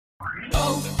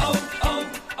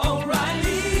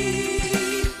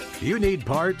O'Reilly. You need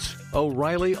parts?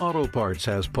 O'Reilly Auto Parts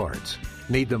has parts.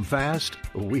 Need them fast?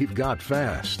 We've got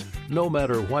fast. No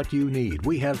matter what you need,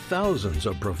 we have thousands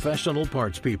of professional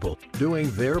parts people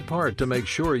doing their part to make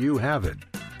sure you have it.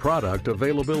 Product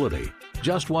availability.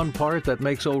 Just one part that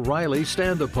makes O'Reilly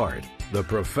stand apart. The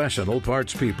professional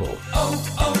parts people.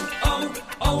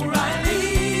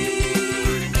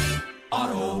 O'Reilly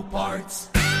Auto Parts.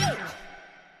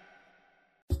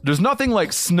 There's nothing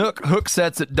like snook hook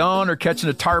sets at dawn or catching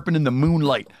a tarpon in the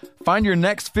moonlight. Find your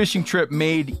next fishing trip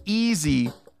made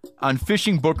easy on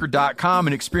fishingbooker.com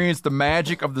and experience the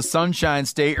magic of the Sunshine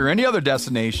State or any other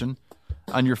destination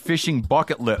on your fishing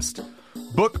bucket list.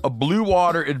 Book a blue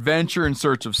water adventure in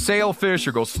search of sailfish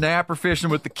or go snapper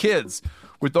fishing with the kids.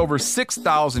 With over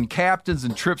 6,000 captains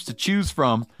and trips to choose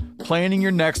from, planning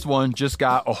your next one just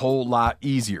got a whole lot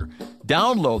easier.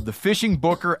 Download the Fishing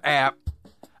Booker app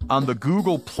on the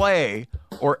Google Play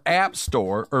or App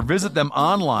Store, or visit them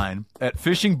online at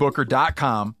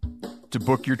fishingbooker.com to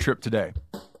book your trip today.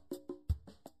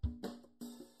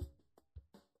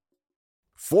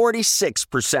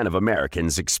 46% of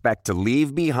Americans expect to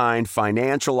leave behind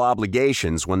financial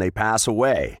obligations when they pass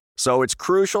away. So it's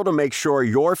crucial to make sure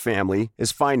your family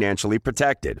is financially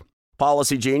protected.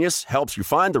 Policy Genius helps you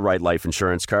find the right life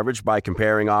insurance coverage by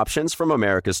comparing options from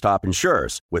America's top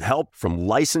insurers with help from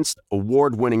licensed,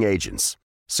 award-winning agents.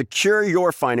 Secure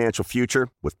your financial future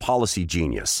with Policy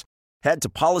Genius. Head to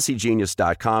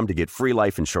policygenius.com to get free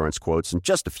life insurance quotes in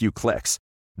just a few clicks.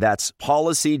 That's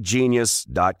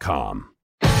policygenius.com.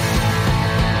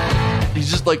 He's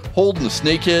just like holding the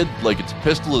snakehead like it's a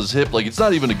pistol at his hip. Like it's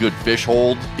not even a good fish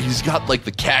hold. He's got like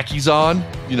the khakis on,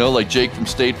 you know, like Jake from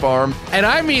State Farm. And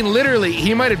I mean, literally,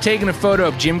 he might have taken a photo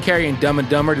of Jim Carrey and Dumb and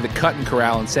Dumber to the cutting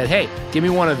corral and said, hey, give me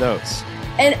one of those.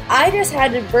 And I just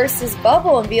had to burst his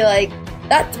bubble and be like,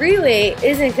 that three-way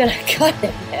isn't going to cut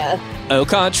it, man. Au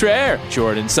contraire,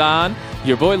 Jordan San.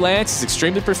 Your boy Lance is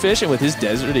extremely proficient with his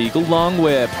Desert Eagle long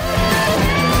whip.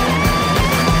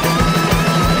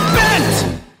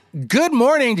 Good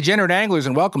morning, degenerate anglers,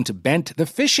 and welcome to Bent, the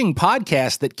fishing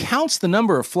podcast that counts the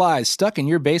number of flies stuck in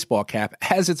your baseball cap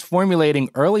as it's formulating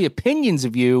early opinions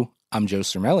of you. I'm Joe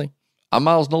Cermelli. I'm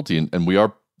Miles Nolte, and we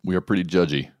are pretty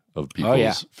judgy of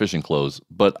people's fishing clothes.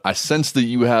 But I sense that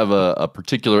you have a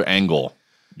particular angle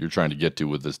you're trying to get to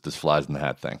with this flies in the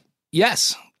hat thing.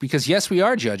 Yes, because yes, we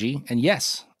are judgy, and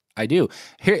yes, I do.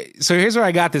 Here's where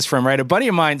I got this from, right? A buddy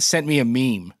of mine sent me a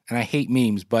meme, and I hate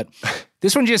memes, but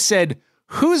this one just said,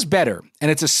 who's better? And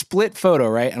it's a split photo,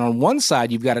 right? And on one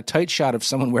side, you've got a tight shot of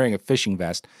someone wearing a fishing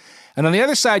vest. And on the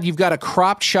other side, you've got a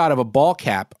cropped shot of a ball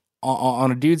cap on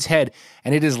a dude's head,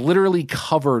 and it is literally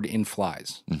covered in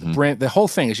flies. Mm-hmm. The whole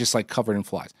thing is just like covered in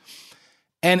flies.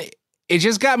 And it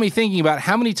just got me thinking about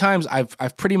how many times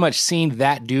I've pretty much seen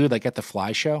that dude like at the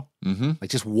fly show, like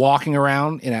just walking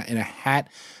around in a hat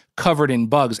covered in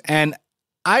bugs. And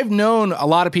I've known a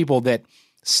lot of people that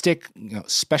stick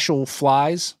special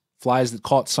flies that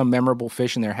caught some memorable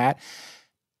fish in their hat.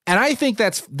 And I think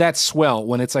that's swell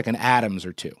when it's like an Adams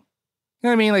or two. You know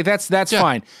what I mean? Like that's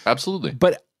fine. Absolutely.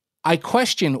 But I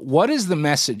question, what is the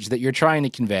message that you're trying to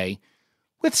convey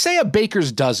with, say, a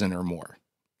baker's dozen or more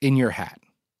in your hat?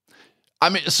 I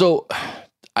mean, so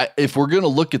if we're going to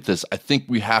look at this, I think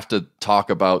we have to talk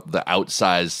about the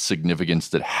outsized significance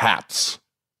that hats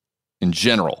in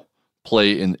general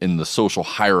play in the social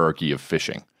hierarchy of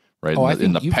fishing, right? Oh,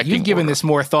 in the pecking you've given order. This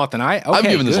more thought than I. Okay, I've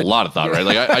given this a lot of thought, right?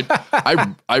 Like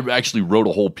I actually wrote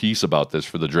a whole piece about this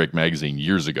for the Drake magazine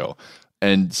years ago.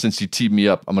 And since you teed me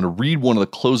up, I'm going to read one of the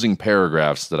closing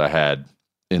paragraphs that I had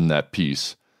in that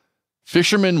piece.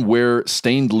 Fishermen wear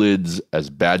stained lids as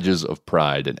badges of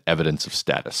pride and evidence of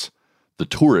status. The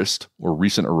tourist or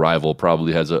recent arrival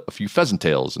probably has a few pheasant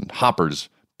tails and hoppers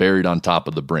buried on top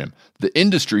of the brim. The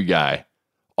industry guy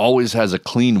always has a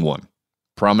clean one,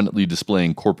 prominently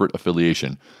displaying corporate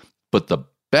affiliation. But the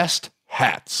best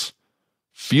hats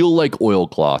feel like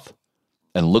oilcloth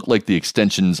and look like the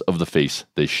extensions of the face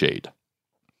they shade.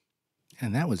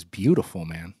 And that was beautiful,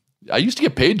 man. I used to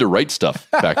get paid to write stuff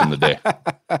back in the day.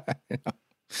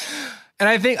 And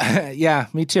I think, yeah,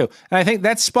 me too. And I think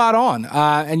that's spot on.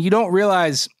 And you don't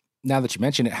realize, now that you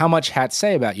mention it, how much hats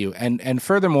say about you. And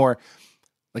furthermore,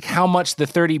 like how much the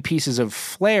 30 pieces of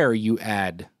flair you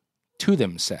add to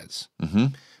them says. Mm-hmm.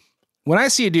 When I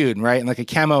see a dude, right, in like a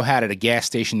camo hat at a gas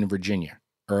station in Virginia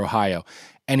or Ohio,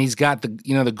 and he's got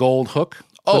the gold hook.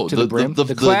 Oh, to the brim.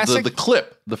 The classic? The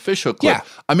clip, the fish hook clip. Yeah.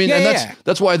 I mean,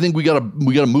 that's why I think we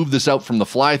gotta move this out from the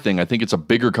fly thing. I think it's a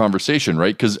bigger conversation,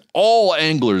 right? Because all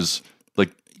anglers,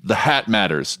 like, the hat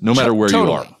matters, no matter where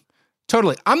you are.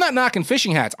 Totally. I'm not knocking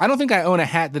fishing hats. I don't think I own a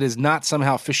hat that is not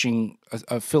somehow fishing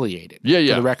affiliated. Yeah.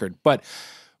 For the record. But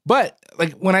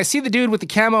like when I see the dude with the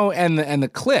camo and the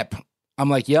clip, I'm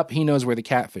like, yep, he knows where the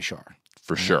catfish are.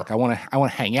 For sure. Like, I want to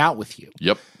hang out with you.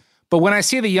 Yep. But when I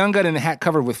see the young gun in the hat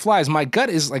covered with flies, my gut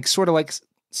is like sort of like,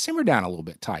 simmer down a little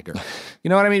bit, Tiger. You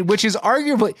know what I mean? Which is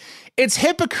arguably, it's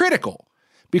hypocritical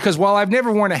because while I've never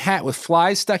worn a hat with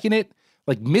flies stuck in it,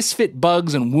 like misfit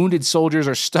bugs and wounded soldiers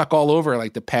are stuck all over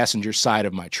like the passenger side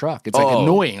of my truck. It's like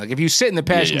annoying. Like if you sit in the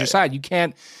passenger side, you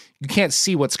can't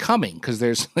see what's coming because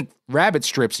there's like rabbit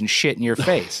strips and shit in your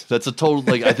face. That's a total,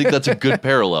 like, I think that's a good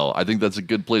parallel. I think that's a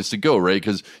good place to go, right?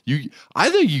 Because I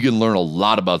think you can learn a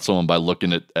lot about someone by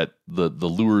looking at the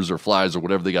lures or flies or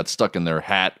whatever they got stuck in their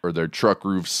hat or their truck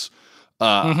roofs.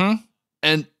 And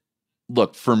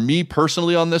look, for me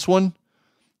personally on this one,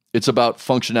 it's about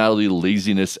functionality,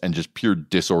 laziness, and just pure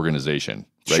disorganization.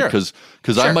 Right? Sure.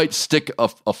 Because I might stick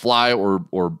a fly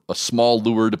or a small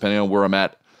lure, depending on where I'm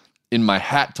at, in my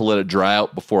hat to let it dry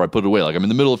out before I put it away. Like I'm in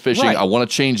the middle of fishing. Right. I want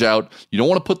to change out. You don't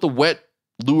want to put the wet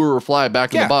lure or fly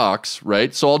back in the box,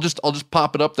 right? So I'll just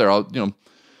pop it up there. I'll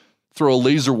throw a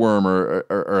laser worm or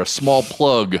a small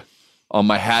plug on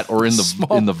my hat or in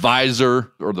the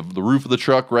visor or the roof of the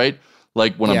truck, right?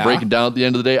 Like when I'm breaking down at the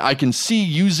end of the day, I can see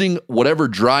using whatever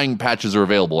drying patches are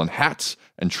available, and hats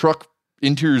and truck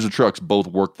interiors of trucks both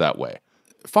work that way.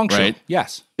 Function, right?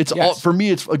 Yes. It's all for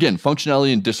me. It's again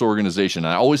functionality and disorganization.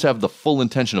 I always have the full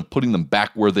intention of putting them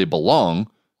back where they belong.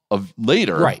 Of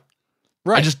later, right.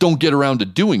 I just don't get around to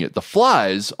doing it. The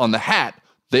flies on the hat,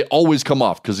 they always come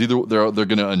off because either they're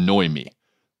going to annoy me.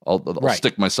 I'll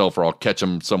stick myself or I'll catch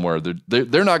them somewhere.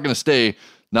 They're not going to stay.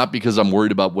 Not because I'm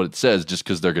worried about what it says, just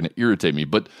because they're going to irritate me.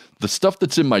 But the stuff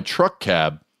that's in my truck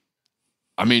cab,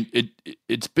 I mean,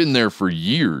 it's been there for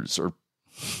years or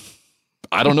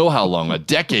I don't know how long, a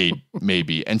decade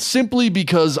maybe. And simply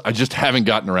because I just haven't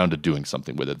gotten around to doing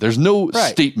something with it. There's no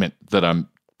statement that I'm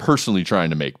personally trying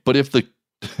to make. But if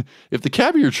the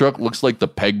cab of your truck looks like the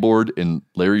pegboard in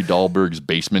Larry Dahlberg's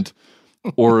basement,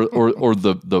 or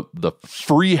the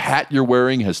free hat you're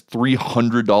wearing has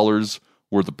 $300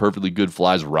 worth of perfectly good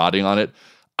flies rotting on it,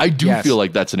 I do feel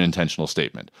like that's an intentional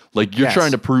statement. Like you're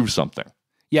trying to prove something.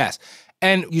 Yes.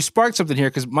 And you sparked something here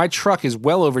because my truck is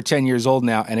well over 10 years old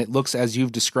now and it looks as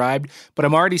you've described. But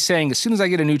I'm already saying as soon as I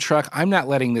get a new truck, I'm not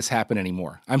letting this happen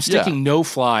anymore. I'm sticking no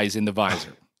flies in the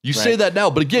visor. You say that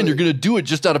now, but again, you're going to do it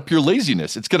just out of pure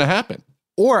laziness. It's going to happen.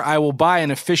 Or I will buy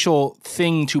an official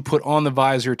thing to put on the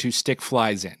visor to stick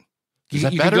flies in. Is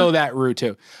that you better? Could go that route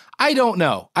too. I don't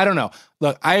know.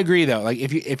 Look, I agree though. Like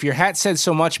if your hat said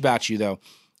so much about you though,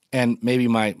 and maybe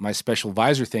my special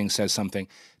visor thing says something,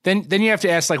 then you have to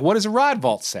ask like, what does a rod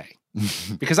vault say?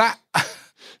 Because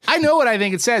I know what I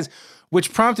think it says,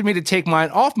 which prompted me to take mine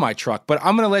off my truck. But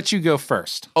I'm going to let you go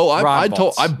first. Oh, I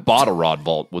bought a rod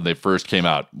vault when they first came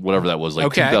out, whatever that was,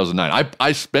 2009.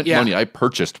 I spent money. I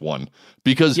purchased one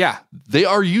because they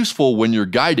are useful when you're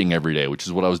guiding every day, which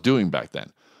is what I was doing back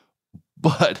then.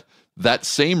 But that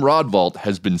same rod vault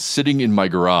has been sitting in my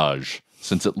garage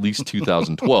since at least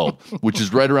 2012, which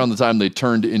is right around the time they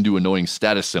turned into annoying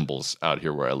status symbols out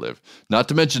here where I live. Not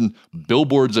to mention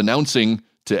billboards announcing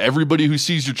to everybody who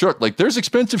sees your truck, like, there's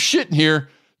expensive shit in here.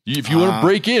 If you want to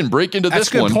break into this one. That's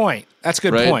a good point. That's a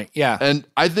good point. Yeah. And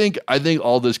I think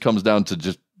all this comes down to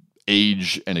just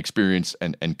age and experience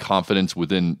and confidence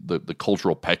within the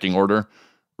cultural pecking order,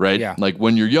 right? Yeah. Like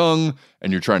when you're young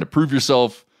and you're trying to prove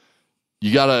yourself,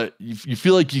 you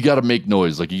feel like you gotta make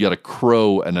noise, like you gotta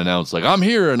crow and announce, like, I'm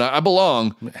here and I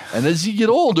belong. And as you get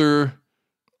older,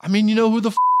 I mean, you know who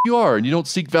the you are, and you don't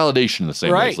seek validation in the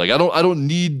same way. Like I don't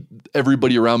need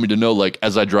everybody around me to know, like,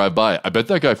 as I drive by, I bet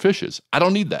that guy fishes. I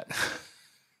don't need that.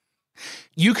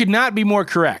 You could not be more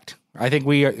correct. I think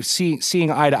we are seeing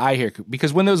eye to eye here,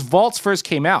 because when those vaults first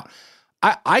came out,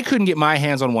 I couldn't get my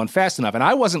hands on one fast enough, and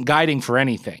I wasn't guiding for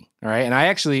anything. All right. And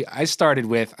I started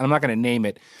with, I'm not going to name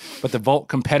it, but the Vault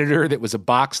Competitor that was a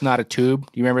box, not a tube.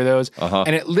 Do you remember those? Uh-huh.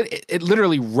 And it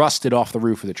literally rusted off the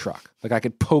roof of the truck. Like I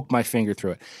could poke my finger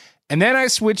through it. And then I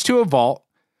switched to a Vault,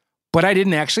 but I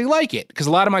didn't actually like it because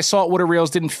a lot of my saltwater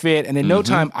rails didn't fit. And in no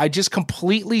time, I just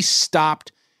completely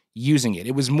stopped using it.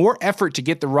 It was more effort to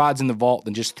get the rods in the Vault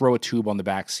than just throw a tube on the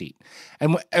back seat.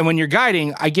 And when you're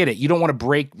guiding, I get it. You don't want to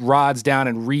break rods down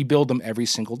and rebuild them every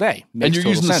single day. And you're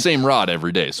using the same rod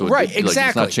every day. So exactly.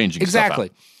 It's not changing stuff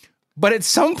out. But at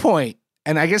some point,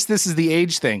 and I guess this is the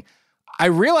age thing, I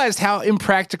realized how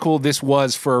impractical this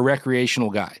was for a recreational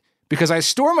guy, because I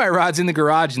store my rods in the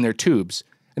garage in their tubes.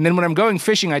 And then when I'm going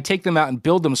fishing, I take them out and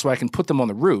build them so I can put them on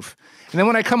the roof. And then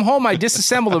when I come home, I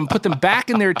disassemble them and put them back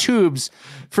in their tubes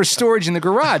for storage in the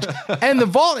garage. And the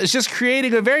vault is just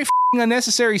creating a very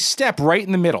unnecessary step right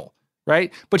in the middle,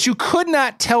 right? But you could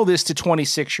not tell this to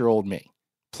 26-year-old me.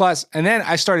 Plus, and then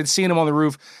I started seeing them on the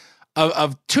roof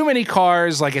of too many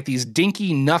cars, like at these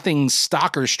dinky nothing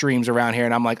stalker streams around here.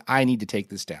 And I'm like, I need to take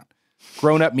this down.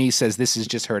 Grown-up me says this is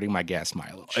just hurting my gas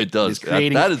mileage. It does.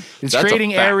 It's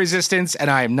creating air resistance,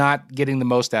 and I am not getting the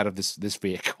most out of this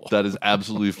vehicle. That is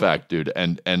absolutely a fact, dude.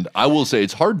 And I will say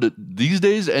it's hard to these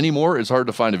days anymore. It's hard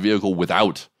to find a vehicle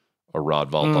without a rod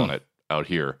vault on it out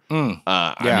here.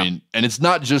 I mean, and it's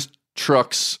not just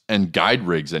trucks and guide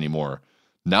rigs anymore.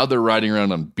 Now they're riding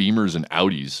around on Beamers and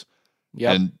Audis.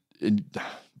 Yeah, and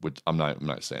which I'm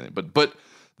not saying it, but.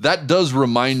 That does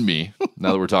remind me,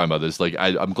 now that we're talking about this, like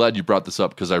I'm glad you brought this up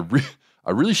because I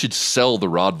really should sell the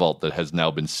rod vault that has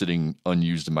now been sitting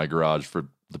unused in my garage for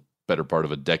the better part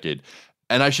of a decade.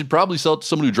 And I should probably sell it to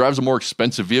someone who drives a more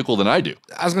expensive vehicle than I do.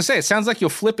 I was going to say, it sounds like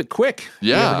you'll flip it quick.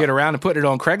 Yeah. You ever get around and put it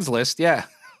on Craigslist. Yeah.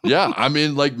 Yeah. I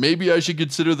mean, like maybe I should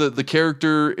consider the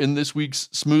character in this week's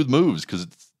Smooth Moves because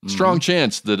it's a strong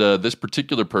chance that this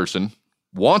particular person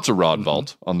wants a rod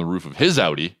vault on the roof of his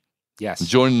Audi. Yes.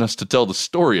 Joining us to tell the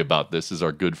story about this is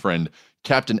our good friend,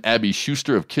 Captain Abby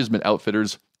Schuster of Kismet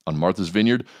Outfitters on Martha's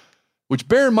Vineyard, which,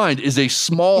 bear in mind, is a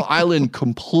small island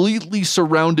completely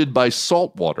surrounded by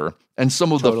saltwater and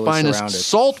some of the finest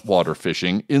saltwater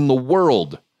fishing in the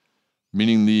world,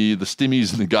 meaning the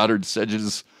stimmies and the Goddard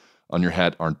sedges on your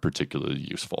hat aren't particularly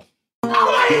useful.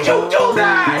 Why did you do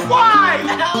that?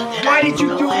 Why? Why did you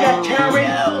do that, Karen?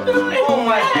 Oh,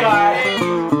 my God.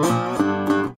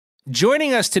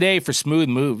 Joining us today for Smooth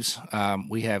Moves,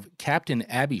 we have Captain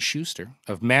Abby Schuster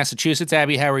of Massachusetts.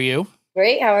 Abby, how are you?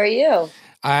 Great. How are you?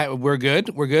 We're good.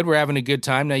 We're having a good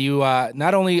time. Now, you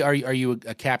not only are you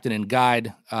a captain and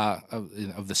guide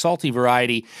of the salty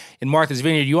variety in Martha's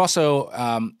Vineyard, you also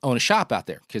own a shop out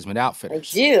there, Kismet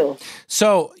Outfitters. I do.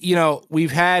 So,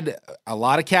 we've had a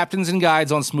lot of captains and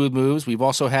guides on Smooth Moves. We've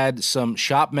also had some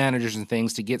shop managers and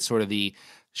things to get sort of the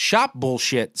shop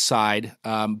bullshit side.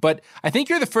 But I think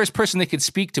you're the first person that could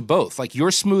speak to both. Like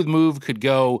your Smooth Move could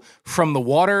go from the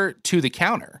water to the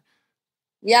counter.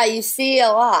 Yeah, you see a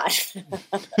lot.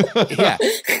 Yeah.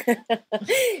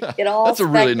 That's a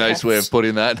really nice way of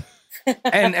putting that.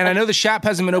 and I know the shop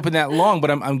hasn't been open that long, but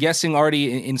I'm guessing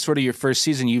already in sort of your first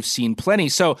season, you've seen plenty.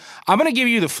 So I'm going to give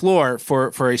you the floor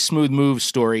for a Smooth Move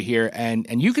story here.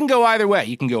 And you can go either way.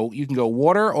 You can go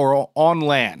water or on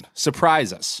land.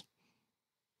 Surprise us.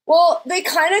 Well, they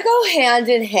kind of go hand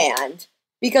in hand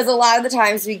because a lot of the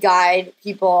times we guide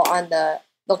people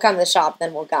they'll come to the shop,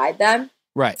 then we'll guide them.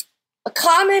 Right. A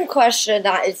common question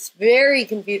that is very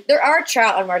confused. There are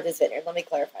trout on Martha's Vineyard. Let me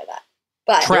clarify that.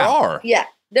 But There are? Yeah,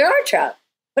 there are trout.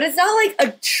 But it's not like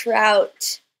a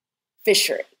trout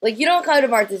fishery. Like you don't come to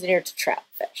Martha's Vineyard to trout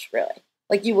fish, really.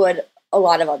 Like you would a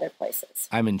lot of other places.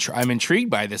 I'm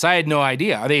intrigued by this. I had no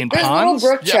idea. Are they in There's ponds?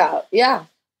 Little brook trout, yeah.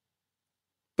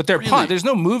 But they're ponds. There's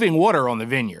no moving water on the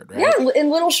vineyard, right? Yeah,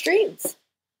 in little streams.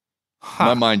 Huh.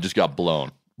 My mind just got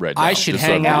blown right now. I should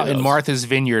hang out in Martha's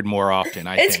Vineyard more often,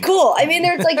 It's cool. I mean,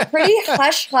 there's like pretty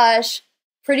hush-hush,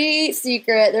 pretty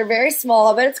secret. They're very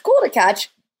small, but it's cool to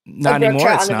catch not a brook anymore,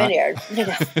 trout it's on the vineyard.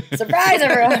 Surprise,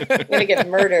 everyone. I'm going to get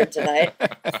murdered tonight.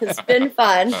 It's been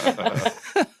fun.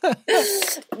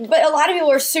 But a lot of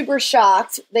people are super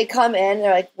shocked. They come in,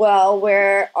 they're like, well,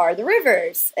 where are the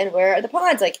rivers? And where are the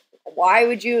ponds? Like, why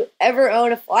would you ever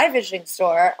own a fly fishing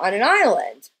store on an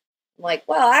island? I'm like,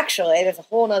 well, actually, there's a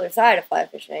whole nother side of fly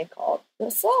fishing called the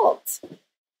salt.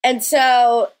 And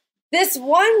so this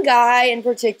one guy in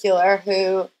particular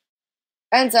who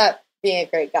ends up being a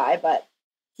great guy, but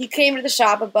he came to the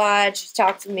shop a bunch. He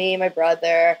talked to me, my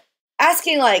brother,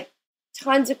 asking like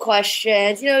tons of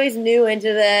questions. He's new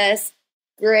into this.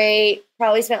 Great.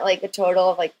 Probably spent like a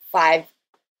total of like 5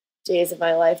 days of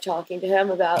my life talking to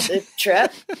him about the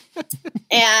trip.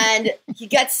 And he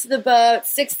gets to the boat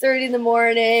 6:30 in the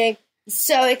morning. He's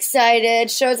so excited.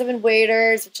 Shows up in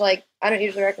waders, which like I don't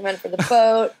usually recommend for the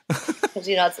boat because it's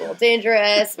a little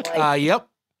dangerous. Yep.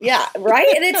 Yeah, right.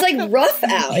 And it's like rough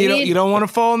out. You don't want to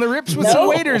fall in the rips with some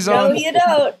waders on. No, you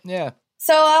don't. Yeah.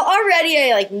 So already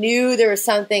I like knew there was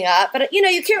something up, but you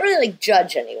can't really like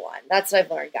judge anyone. That's what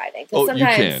I've learned guiding. Sometimes you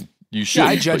can. You should. Yeah,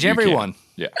 I judge everyone.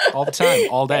 Yeah. All the time,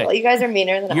 all day. Well, you guys are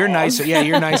meaner than You're I am. nicer. Yeah,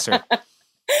 you're nicer.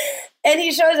 And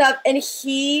he shows up and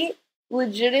he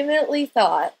legitimately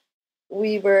thought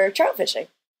we were trout fishing.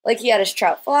 Like he had his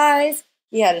trout flies,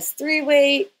 he had his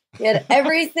 3-weight, he had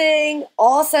everything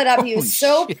all set up. He was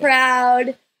so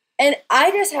proud. And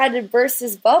I just had to burst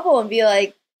his bubble and be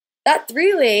like, that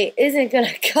 3-weight isn't going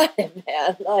to cut him,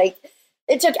 man. Like,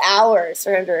 it took hours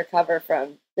for him to recover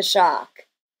from the shock.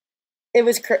 It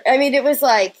was, it was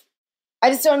like, I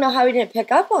just don't know how he didn't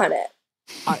pick up on it.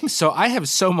 So I have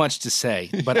so much to say,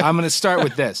 but I'm going to start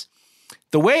with this.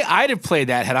 The way I'd have played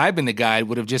that, had I been the guide,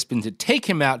 would have just been to take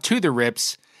him out to the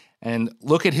rips and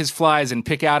look at his flies and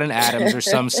pick out an Adams or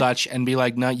some such and be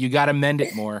like, no, you got to mend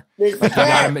it more.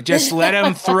 Like, just let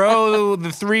him throw the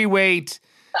 3-weight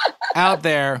out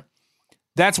there.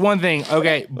 That's one thing.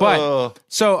 Okay. But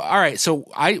so, all right. So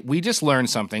we just learned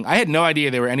something. I had no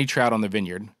idea there were any trout on the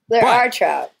vineyard. There are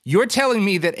trout. You're telling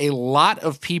me that a lot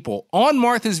of people on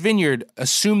Martha's Vineyard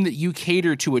assume that you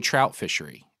cater to a trout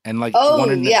fishery. And like,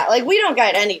 yeah, like we don't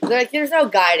guide any. Like, there's no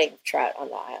guiding trout on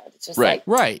the island. It's just right.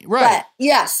 But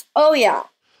yes, yeah.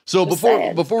 So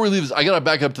before we leave this, I gotta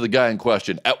back up to the guy in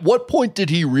question. At what point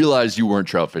did he realize you weren't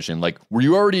trout fishing? Like, were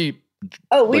you already?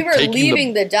 Oh, we were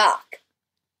leaving the dock.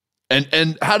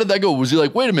 And how did that go? Was he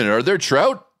like, wait a minute, are there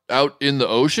trout out in the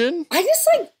ocean? I just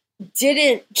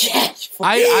didn't get.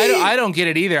 I don't get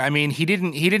it either. I mean, he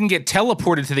didn't get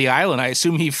teleported to the island. I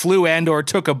assume he flew and/or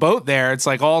took a boat there. It's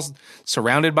like all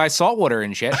surrounded by saltwater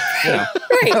and shit. You know?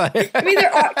 Right. I mean,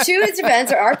 there are to its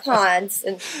events. There are ponds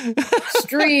and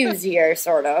streams here,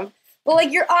 sort of. But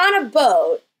like, you're on a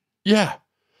boat. Yeah.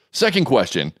 Second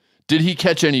question: did he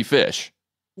catch any fish?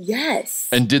 Yes.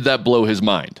 And did that blow his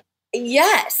mind?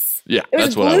 Yes. Yeah, it was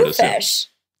that's what I would assume. bluefish.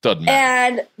 Doesn't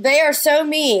matter. And they are so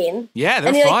mean. Yeah, they're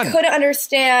and he fun. couldn't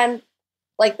understand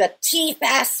like the teeth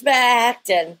aspect,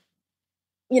 and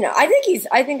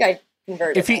I think I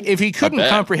converted him. If he couldn't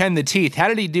comprehend the teeth, how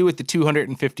did he do with the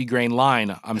 250 grain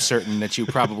line? I'm certain that you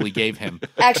probably gave him.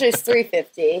 Actually, it's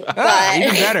 350. But,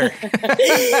 even better.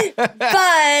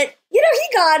 But he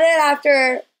got it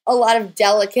after a lot of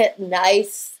delicate,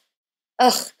 nice.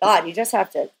 Oh God, you just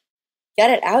have to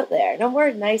get it out there. No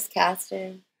more nice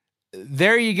casting.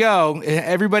 There you go.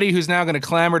 Everybody who's now going to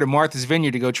clamor to Martha's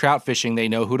Vineyard to go trout fishing, they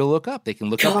know who to look up. They can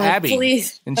look up Abby.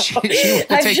 Please. And she will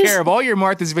take care of all your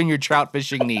Martha's Vineyard trout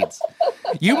fishing needs.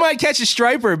 You might catch a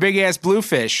striper, a big ass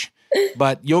bluefish,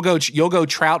 but you'll go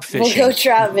trout fishing. We'll go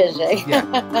trout fishing.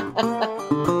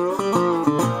 Yeah.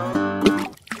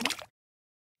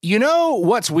 You know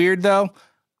what's weird though?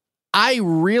 I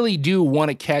really do want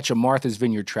to catch a Martha's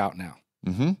Vineyard trout now.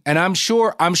 Mm-hmm. And I'm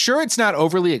sure it's not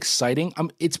overly exciting.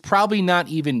 It's probably not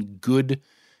even good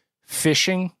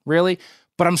fishing, really.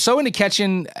 But I'm so into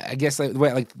catching, I guess,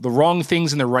 like the wrong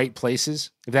things in the right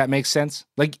places, if that makes sense.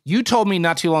 Like, you told me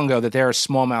not too long ago that there are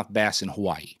smallmouth bass in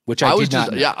Hawaii, which I did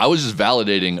not know. Yeah, I was just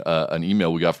validating an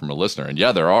email we got from a listener. And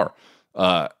yeah, there are.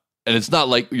 And it's not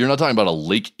like, you're not talking about a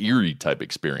Lake Erie type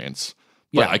experience.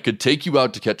 But I could take you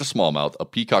out to catch a smallmouth, a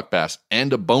peacock bass,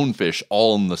 and a bonefish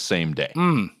all in the same day.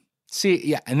 See,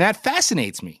 yeah, and that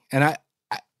fascinates me. And I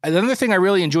another thing I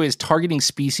really enjoy is targeting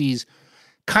species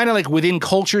kind of like within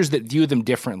cultures that view them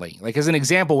differently. Like, as an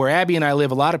example, where Abby and I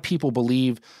live, a lot of people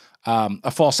believe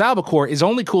a false albacore is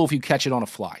only cool if you catch it on a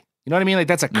fly. You know what I mean? Like,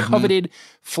 that's a coveted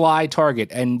fly target,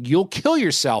 and you'll kill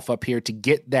yourself up here to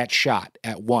get that shot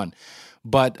at one.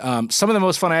 But some of the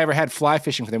most fun I ever had fly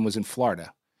fishing for them was in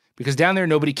Florida. Because down there,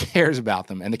 nobody cares about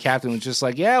them. And the captain was just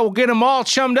like, yeah, we'll get them all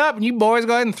chummed up, and you boys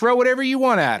go ahead and throw whatever you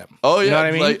want at them. Oh, yeah. You know what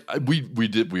I mean?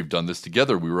 Like, we've done this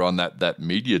together. We were on that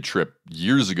media trip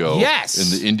years ago. Yes.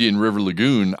 In the Indian River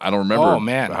Lagoon. I don't remember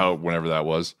whenever that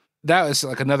was. That was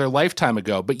like another lifetime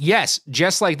ago. But yes,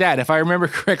 just like that. If I remember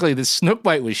correctly, the snook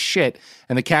bite was shit,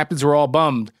 and the captains were all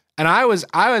bummed. And I was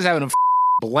having a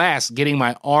blast getting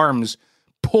my arms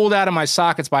pulled out of my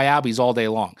sockets by Albies all day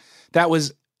long. That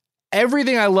was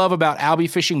everything I love about Albie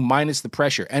fishing minus the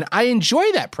pressure. And I enjoy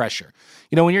that pressure.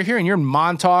 You know, when you're here and you're in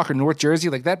Montauk or North Jersey,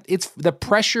 like that, the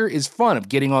pressure is fun of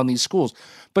getting on these schools.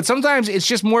 But sometimes it's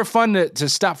just more fun to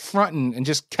stop fronting and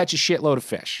just catch a shitload of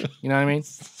fish. You know what I mean?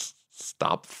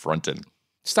 Stop fronting.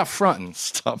 Stop fronting.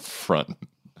 Stop fronting.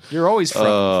 You're always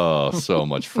fronting. Oh, so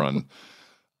much fun.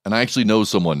 And I actually know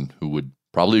someone who would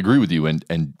probably agree with you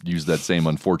and use that same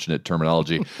unfortunate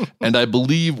terminology. And I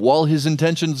believe while his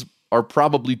intentions are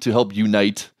probably to help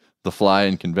unite the fly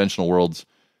and conventional worlds,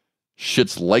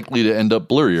 shit's likely to end up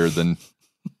blurrier than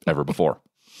ever before.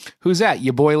 Who's that?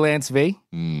 Your boy Lance V?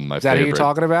 My Is that who you're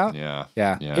talking about? Yeah.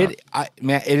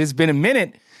 It has been a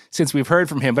minute since we've heard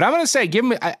from him, but I'm going to say, give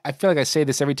him. I feel like I say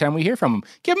this every time we hear from him.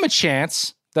 Give him a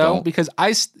chance, though, because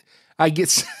I get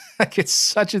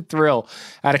such a thrill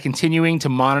out of continuing to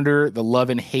monitor the love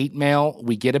and hate mail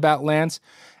we get about Lance.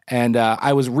 And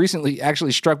I was recently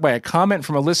actually struck by a comment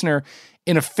from a listener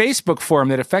in a Facebook forum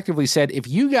that effectively said, if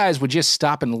you guys would just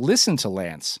stop and listen to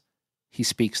Lance, he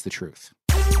speaks the truth.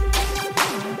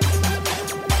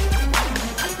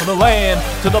 From the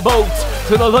land, to the boat,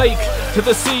 to the lake, to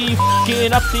the sea,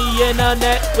 f***ing up the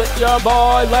internet with your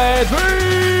boy Lance V.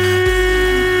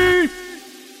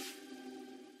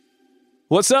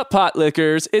 What's up, pot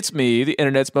lickers? It's me, the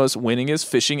internet's most winningest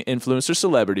fishing influencer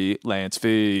celebrity, Lance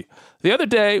V. The other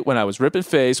day, when I was ripping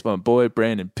face with my boy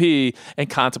Brandon P. and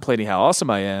contemplating how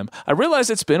awesome I am, I realized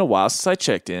it's been a while since I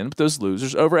checked in with those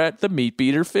losers over at the Meat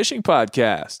Beater Fishing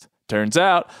Podcast. Turns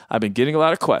out, I've been getting a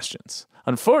lot of questions.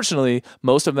 Unfortunately,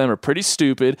 most of them are pretty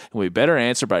stupid and will be better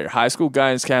answered by your high school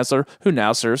guidance counselor who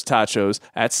now serves tachos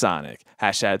at Sonic.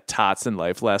 # tots and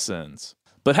life lessons.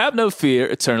 But have no fear,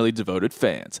 eternally devoted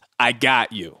fans. I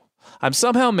got you. I'm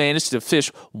somehow managed to fish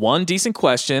one decent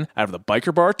question out of the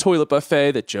Biker Bar toilet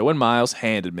buffet that Joe and Miles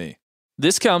handed me.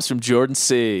 This comes from Jordan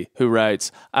C., who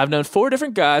writes, I've known 4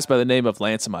 different guys by the name of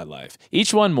Lance in my life,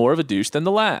 each one more of a douche than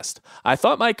the last. I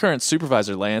thought my current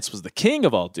supervisor Lance was the king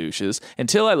of all douches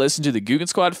until I listened to the Guggen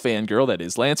Squad fangirl that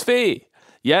is Lance V.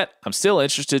 Yet, I'm still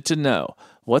interested to know,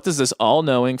 what does this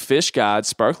all-knowing, fish god,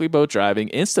 sparkly boat driving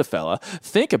Insta-fella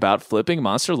think about flipping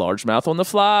monster largemouth on the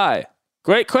fly?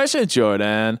 Great question,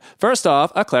 Jordan. First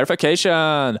off, a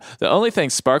clarification. The only thing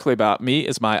sparkly about me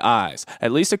is my eyes,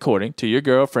 at least according to your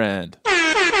girlfriend.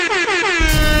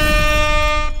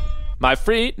 My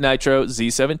free Nitro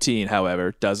Z17,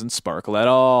 however, doesn't sparkle at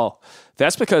all.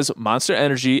 That's because Monster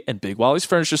Energy and Big Wally's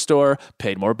Furniture Store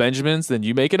paid more Benjamins than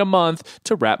you make in a month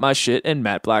to wrap my shit in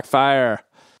matte black fire.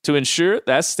 To ensure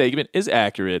that statement is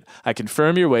accurate, I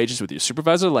confirm your wages with your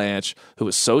supervisor Lance, who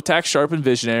is so tax sharp and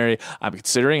visionary, I'm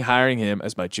considering hiring him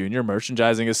as my junior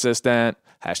merchandising assistant.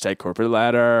 # corporate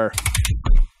ladder.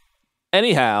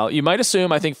 Anyhow, you might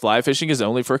assume I think fly fishing is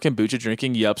only for kombucha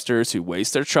drinking yupsters who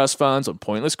waste their trust funds on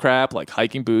pointless crap like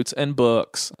hiking boots and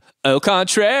books. Au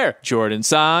contraire,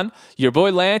 Jordan-san. Your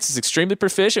boy Lance is extremely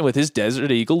proficient with his Desert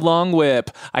Eagle long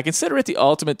whip. I consider it the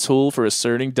ultimate tool for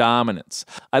asserting dominance.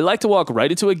 I like to walk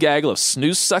right into a gaggle of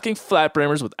snooze-sucking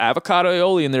flatbrimmers with avocado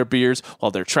aioli in their beers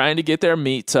while they're trying to get their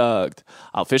meat tugged.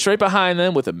 I'll fish right behind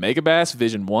them with a Megabass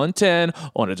Vision 110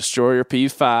 on a Destroyer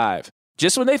P5.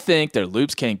 Just when they think their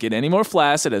loops can't get any more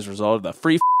flaccid as a result of the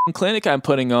free clinic I'm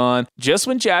putting on, just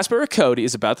when Jasper or Cody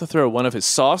is about to throw one of his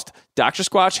soft Dr.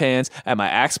 Squatch hands at my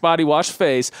Axe Body Wash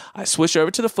face, I switch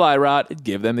over to the fly rod and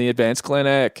give them the advanced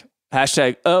clinic.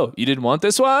 # oh, you didn't want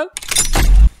this one?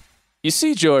 You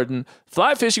see, Jordan,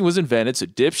 fly fishing was invented so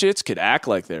dipshits could act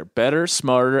like they're better,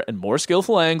 smarter, and more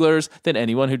skillful anglers than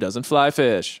anyone who doesn't fly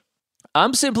fish.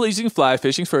 I'm simply using fly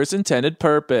fishing for its intended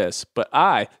purpose, but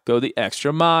I go the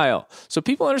extra mile. So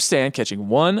people understand catching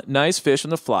one nice fish on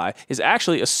the fly is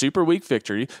actually a super weak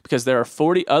victory because there are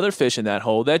 40 other fish in that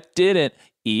hole that didn't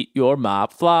eat your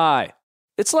mop fly.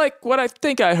 It's like what I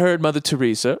think I heard Mother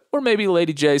Teresa or maybe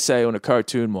Lady J say on a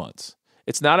cartoon once.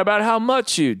 It's not about how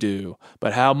much you do,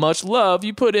 but how much love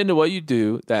you put into what you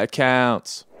do that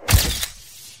counts.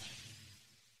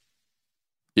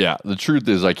 Yeah, the truth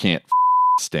is I can't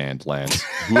stand Lance.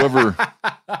 Whoever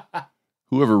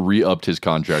re-upped his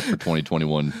contract for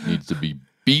 2021 needs to be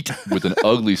beat with an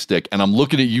ugly stick. And I'm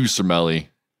looking at you, Sir Melly.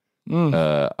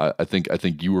 I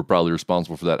think you were probably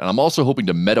responsible for that. And I'm also hoping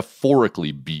to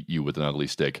metaphorically beat you with an ugly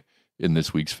stick in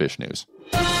this week's Fish News.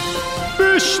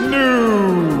 Fish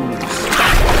News!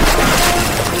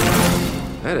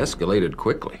 That escalated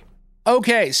quickly.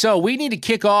 Okay, so we need to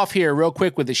kick off here real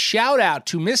quick with a shout out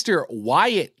to Mr.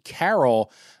 Wyatt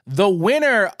Carroll, the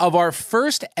winner of our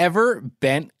first ever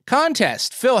bent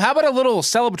contest. Phil, how about a little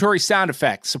celebratory sound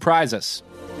effect? Surprise us.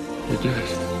 You did.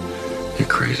 You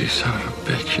crazy son of a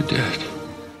bitch, you did.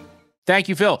 Thank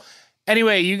you, Phil.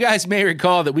 Anyway, you guys may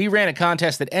recall that we ran a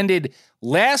contest that ended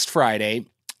last Friday,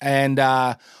 and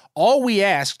all we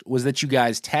asked was that you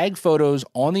guys tag photos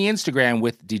on the Instagram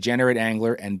with Degenerate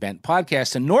Angler and Bent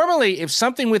Podcast. And normally, if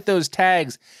something with those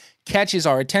tags catches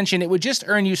our attention, it would just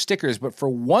earn you stickers. But for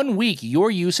 1 week,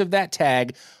 your use of that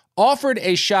tag offered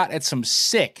a shot at some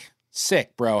sick,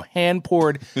 bro,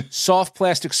 hand-poured soft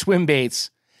plastic swim baits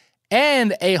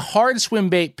and a hard swim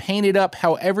bait painted up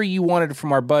however you wanted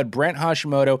from our bud Brent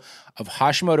Hashimoto of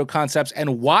Hashimoto Concepts.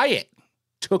 And Wyatt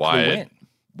took the win.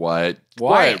 Wyatt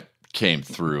came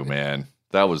through, man.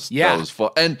 That was fun.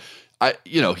 And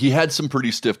he had some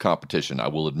pretty stiff competition, I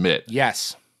will admit.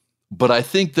 Yes. But I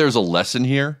think there's a lesson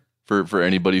here for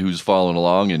anybody who's following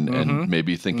along and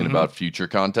maybe thinking about future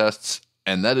contests.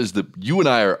 And that is that you and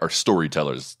I are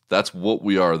storytellers. That's what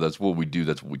we are. That's what we do.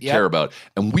 That's what we care about.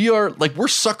 And we're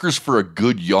suckers for a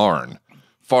good yarn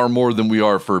far more than we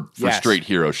are for straight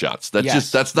hero shots.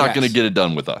 That's not going to get it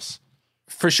done with us.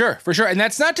 For sure. And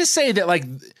that's not to say that like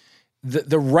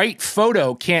the right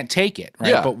photo can't take it, right?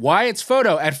 Yeah. But Wyatt's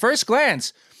photo at first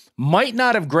glance might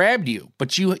not have grabbed you,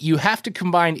 but you have to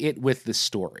combine it with the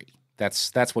story.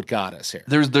 That's what got us here.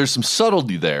 There's some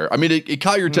subtlety there. I mean, it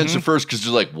caught your attention first because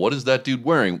you're like, what is that dude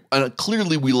wearing? And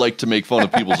clearly we like to make fun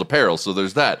of people's apparel, so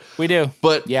there's that. We do.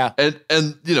 But yeah.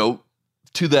 And you know,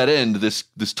 to that end, this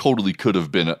totally could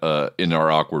have been in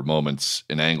our awkward moments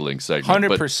in angling segment.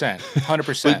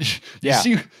 100%. Yeah.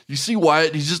 You see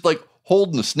Wyatt, he's just like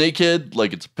holding the snakehead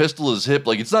like it's a pistol at his hip,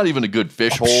 like it's not even a good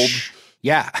fish hold.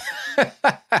 Yeah.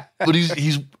 But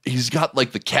he's got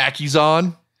like the khakis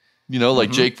on. You know,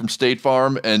 like Jake from State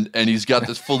Farm, and he's got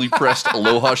this fully pressed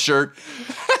Aloha shirt.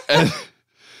 And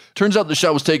turns out the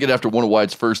shot was taken after one of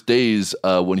Wyatt's first days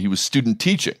when he was student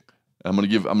teaching. I'm gonna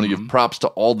give props to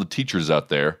all the teachers out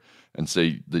there and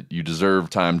say that you deserve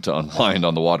time to unwind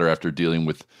on the water after dealing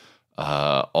with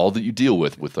all that you deal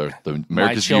with the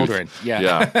America's My children. youth.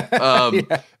 Yeah.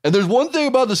 And there's one thing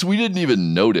about this we didn't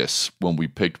even notice when we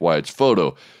picked Wyatt's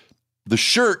photo. The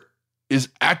shirt is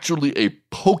actually a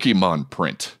Pokemon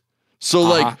print. So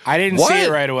like I didn't see it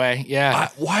right away. Yeah.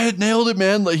 Wyatt nailed it,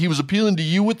 man. Like he was appealing to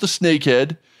you with the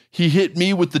snakehead. He hit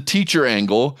me with the teacher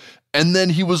angle. And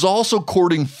then he was also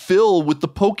courting Phil with the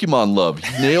Pokemon love.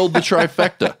 He nailed the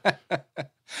trifecta.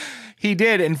 He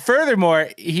did. And furthermore,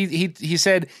 he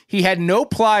said he had no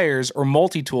pliers or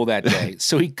multi-tool that day,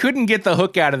 so he couldn't get the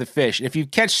hook out of the fish. If you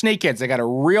catch snakeheads, they got a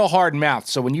real hard mouth.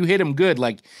 So when you hit them good,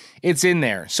 like it's in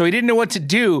there. So he didn't know what to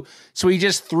do. So he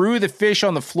just threw the fish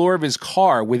on the floor of his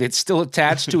car with it still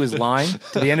attached to his line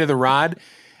to the end of the rod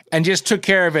and just took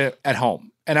care of it at home.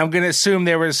 And I'm going to assume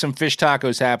there was some fish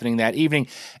tacos happening that evening.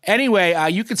 Anyway,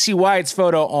 you can see Wyatt's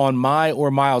photo on my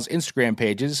or Miles' Instagram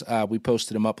pages. We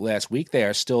posted them up last week. They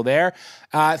are still there.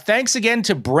 Thanks again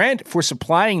to Brent for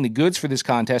supplying the goods for this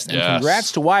contest. And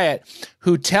congrats to Wyatt,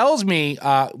 who tells me,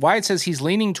 Wyatt says he's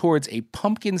leaning towards a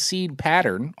pumpkin seed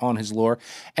pattern on his lure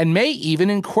and may even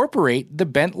incorporate the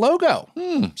bent logo.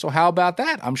 So how about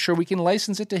that? I'm sure we can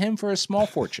license it to him for a small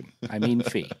fortune. I mean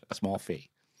small fee.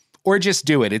 Or just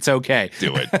do it. It's okay.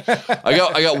 Do it. I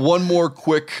got one more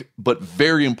quick but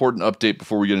very important update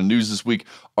before we get into news this week.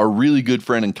 Our really good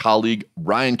friend and colleague,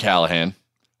 Ryan Callahan,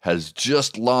 has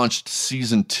just launched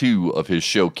season 2 of his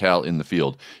show, Cal in the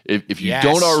Field. If you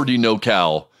don't already know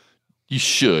Cal, you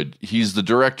should. He's the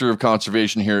director of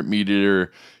conservation here at Meat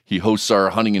Eater. He hosts our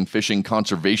hunting and fishing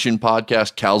conservation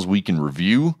podcast, Cal's Week in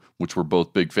Review, which we're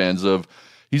both big fans of.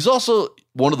 He's also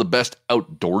one of the best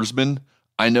outdoorsmen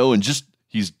I know, and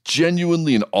he's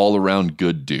genuinely an all-around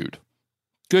good dude.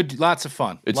 Good, lots of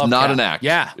fun. It's Love not Cal. an act.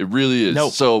 Yeah. It really is.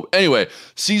 Nope. So anyway,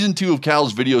 season 2 of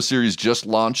Cal's video series just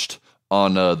launched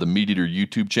on the Meat Eater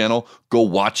YouTube channel. Go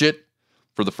watch it.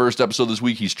 For the first episode this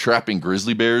week, he's trapping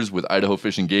grizzly bears with Idaho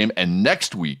Fish and Game. And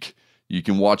next week, you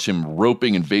can watch him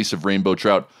roping invasive rainbow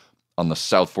trout on the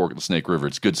South Fork of the Snake River.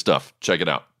 It's good stuff. Check it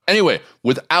out. Anyway,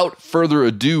 without further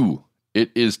ado,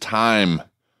 it is time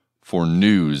for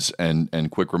news. And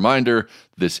quick reminder,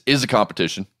 this is a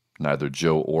competition. Neither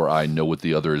Joe or I know what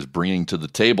the other is bringing to the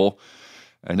table.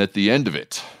 And at the end of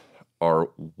it, our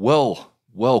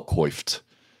well-coiffed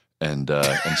and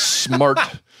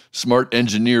smart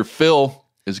engineer Phil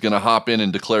is going to hop in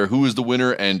and declare who is the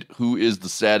winner and who is the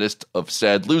saddest of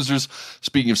sad losers.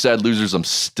 Speaking of sad losers, I'm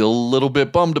still a little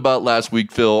bit bummed about last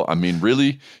week, Phil. I mean,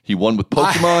 really? He won with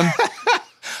Pokemon?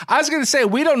 I was going to say,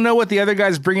 we don't know what the other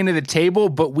guy's bringing to the table,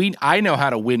 but I know how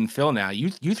to win Phil now.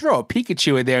 You throw a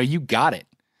Pikachu in there, you got it.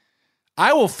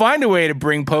 I will find a way to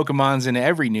bring Pokemons into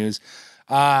every news.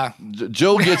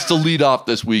 Joe gets to lead off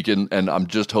this week, and I'm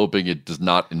just hoping it does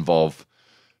not involve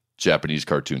Japanese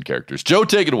cartoon characters. Joe,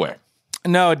 take it away.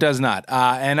 No, it does not.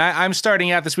 And I'm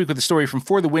starting out this week with a story from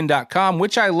forthewin.com,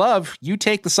 which I love. You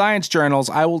take the science journals,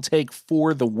 I will take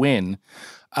For the Win.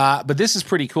 But this is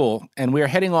pretty cool, and we are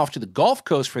heading off to the Gulf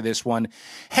Coast for this one.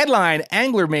 Headline,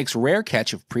 angler makes rare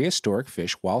catch of prehistoric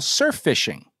fish while surf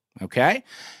fishing. Okay?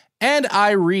 And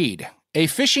I read, a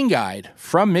fishing guide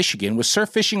from Michigan was surf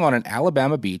fishing on an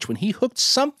Alabama beach when he hooked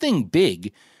something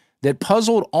big that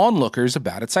puzzled onlookers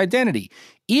about its identity.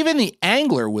 Even the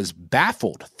angler was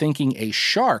baffled, thinking a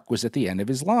shark was at the end of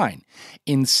his line.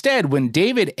 Instead, when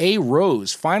David A.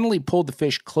 Rose finally pulled the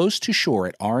fish close to shore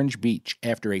at Orange Beach,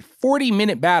 after a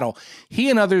 40-minute battle, he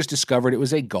and others discovered it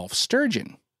was a Gulf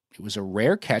sturgeon. It was a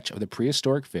rare catch of the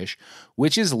prehistoric fish,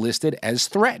 which is listed as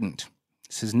threatened.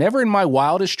 This is never in my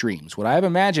wildest dreams would I have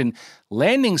imagined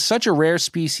landing such a rare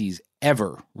species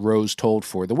ever, Rose told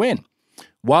For the Win.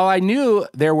 While I knew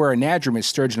there were anadromous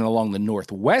sturgeon along the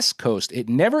northwest coast, it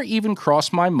never even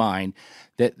crossed my mind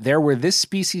that there were this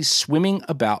species swimming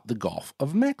about the Gulf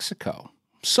of Mexico.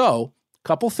 So, a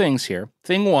couple things here.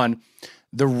 Thing one,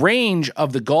 the range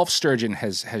of the Gulf sturgeon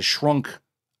has shrunk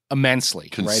immensely.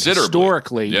 Considerably. Right?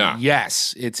 Historically, Yeah.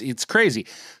 yes, it's crazy.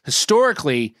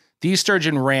 Historically, these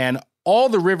sturgeon ran all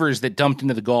the rivers that dumped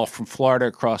into the Gulf from Florida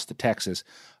across to Texas.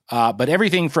 But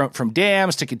everything from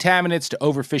dams to contaminants to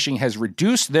overfishing has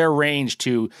reduced their range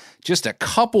to just a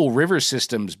couple river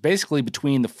systems, basically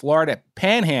between the Florida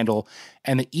Panhandle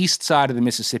and the east side of the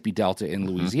Mississippi Delta in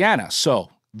Louisiana. So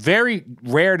very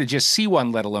rare to just see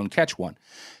one, let alone catch one.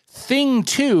 Thing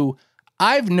two,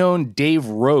 I've known Dave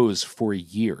Rose for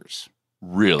years.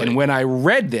 Really? And when I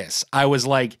read this, I was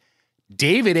like,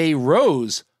 David A.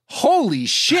 Rose, holy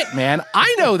shit, man.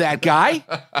 I know that guy.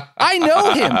 I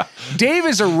know him. Dave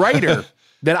is a writer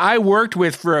that I worked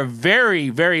with for a very,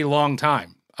 very long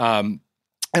time. And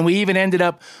we even ended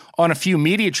up on a few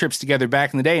media trips together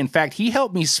back in the day. In fact, he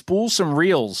helped me spool some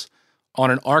reels on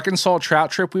an Arkansas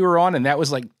trout trip we were on, and that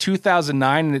was like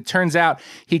 2009. And it turns out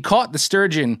he caught the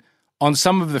sturgeon on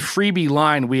some of the freebie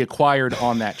line we acquired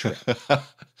on that trip.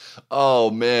 Oh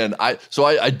man, I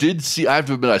did see. I have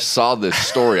to admit, I saw this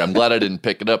story. I'm glad I didn't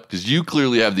pick it up because you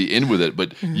clearly have the in with it.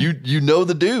 But you know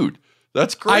the dude.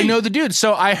 That's great. I know the dude.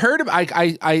 So I heard,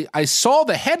 I saw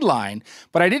the headline,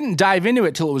 but I didn't dive into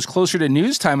it till it was closer to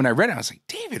news time. And I read it. I was like,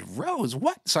 David Rose,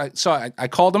 what? So I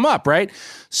called him up, right?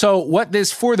 So what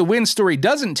this For the Win story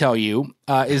doesn't tell you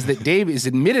is that Dave is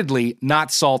admittedly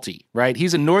not salty, right?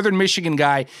 He's a Northern Michigan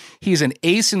guy. He's an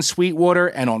ace in Sweetwater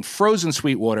and on frozen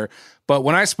Sweetwater. But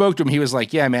when I spoke to him, he was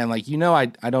like, yeah, man, like,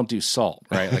 I don't do salt,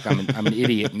 right? Like I'm an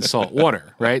idiot in salt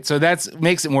water, right? So that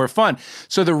makes it more fun.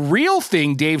 So the real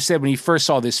thing Dave said when he first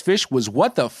saw this fish was,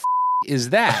 what the is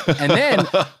that? And then,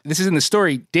 this is in the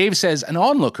story, Dave says, an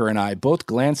onlooker and I both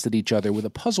glanced at each other with a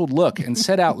puzzled look and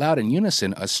said out loud in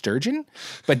unison, a sturgeon?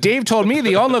 But Dave told me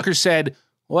the onlooker said,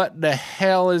 what the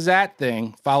hell is that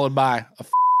thing? Followed by a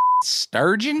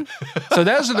sturgeon? So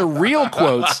those are the real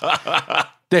quotes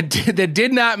that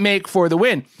did not make For the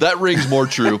Win. That rings more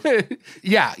true.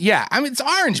 Yeah. I mean, it's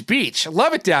Orange Beach. I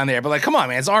love it down there, but like, come on,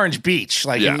 man, it's Orange Beach,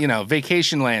 like,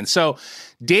 vacation land. So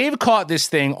Dave caught this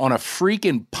thing on a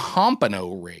freaking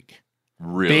pompano rig.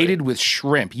 Really? Baited with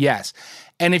shrimp, yes.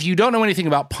 And if you don't know anything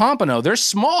about pompano, they're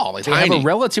small. Like, they have a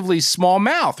relatively small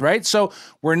mouth, right? So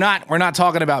we're not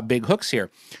talking about big hooks here.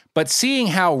 But seeing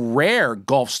how rare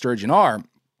Gulf sturgeon are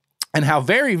and how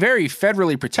very, very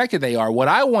federally protected they are, what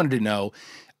I wanted to know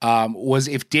was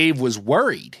if Dave was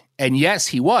worried. And yes,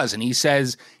 he was. And he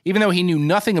says, even though he knew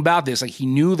nothing about this, like, he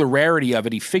knew the rarity of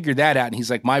it, he figured that out. And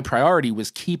he's like, my priority was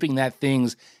keeping that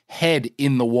thing's head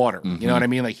in the water. Mm-hmm. You know what I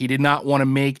mean? Like, he did not want to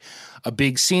make a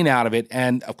big scene out of it.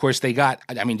 And of course they got,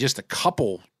 just a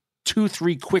couple,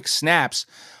 2-3 quick snaps,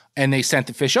 and they sent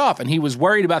the fish off. And he was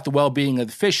worried about the well-being of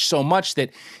the fish so much that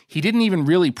he didn't even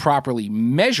really properly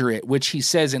measure it, which he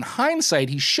says in hindsight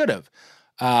he should have.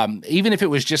 Even if it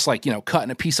was just like,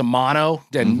 cutting a piece of mono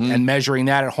and measuring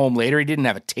that at home later. He didn't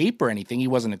have a tape or anything. He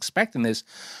wasn't expecting this.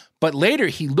 But later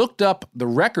he looked up the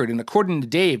record, and according to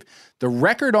Dave, the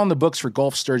record on the books for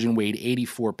Gulf sturgeon weighed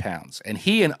 84 pounds. And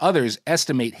he and others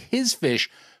estimate his fish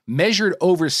measured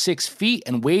over 6 feet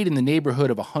and weighed in the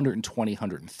neighborhood of 120,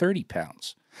 130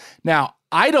 pounds. Now,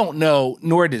 I don't know,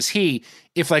 nor does he,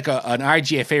 if like an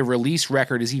IGFA release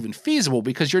record is even feasible,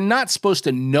 because you're not supposed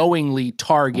to knowingly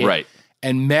target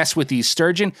and mess with these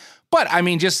sturgeon. But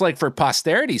just like for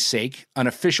posterity's sake, an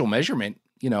official measurement,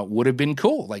 would have been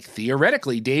cool. Like,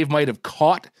 theoretically, Dave might have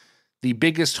caught the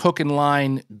biggest hook and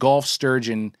line Gulf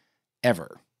sturgeon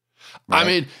ever.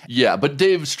 Right? But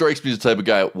Dave strikes me as the type of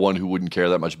guy, one, who wouldn't care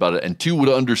that much about it, and two, would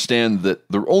understand that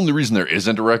the only reason there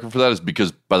isn't a record for that is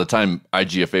because by the time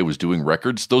IGFA was doing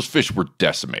records, those fish were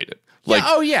decimated. Like,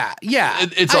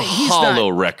 It's a hollow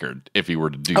record if he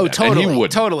were to do that. Oh, totally, and he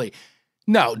wouldn't. totally.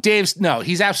 No,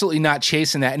 he's absolutely not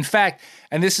chasing that. In fact,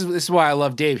 and this is why I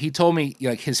love Dave. He told me,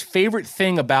 like, his favorite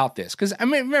thing about this, because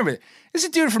remember, this is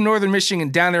a dude from Northern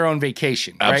Michigan down there on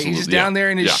vacation, right? Absolutely, He's just down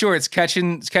there in his shorts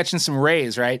catching some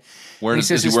rays, right? Is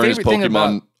he wearing his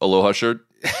Pokemon Aloha shirt?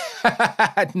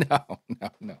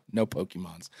 No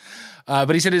Pokemons.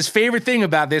 But he said his favorite thing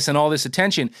about this and all this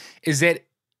attention is that,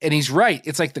 and he's right,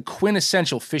 it's like the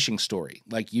quintessential fishing story.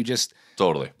 Like, you just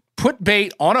totally put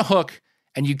bait on a hook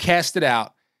and you cast it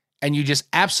out, and you just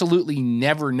absolutely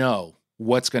never know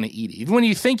what's going to eat it, even when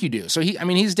you think you do. So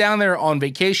he's down there on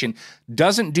vacation,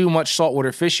 doesn't do much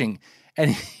saltwater fishing,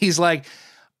 and he's like,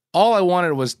 all I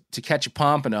wanted was to catch a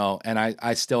pompano, and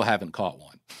I still haven't caught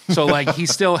one. So, like, he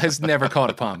still has never caught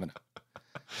a pompano.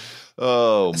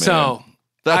 Oh, man. So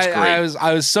that's great.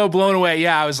 I was so blown away.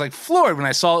 Yeah, I was like floored when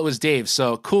I saw it was Dave.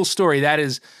 So, cool story. That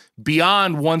is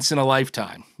beyond once in a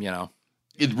lifetime,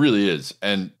 It really is.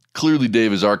 And clearly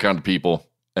Dave is our kind of people.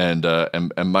 And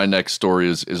my next story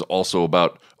is also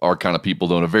about our kind of people,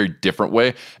 though, in a very different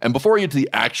way. And before I get to the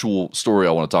actual story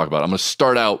I want to talk about, I'm going to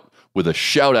start out with a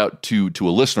shout out to a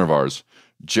listener of ours,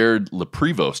 Jared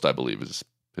Leprevost, I believe is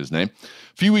his name.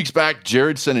 A few weeks back,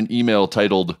 Jared sent an email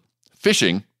titled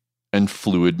Fishing and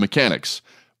Fluid Mechanics,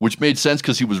 which made sense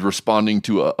because he was responding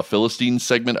to a Philistine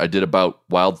segment I did about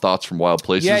wild thoughts from wild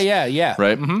places. Yeah.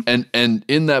 Right? Mm-hmm. And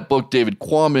in that book, David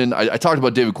Quammen, I talked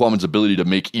about David Quammen's ability to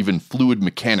make even fluid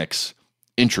mechanics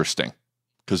interesting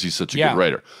because he's such a good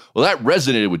writer. Well, that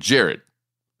resonated with Jared,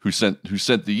 who sent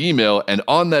the email. And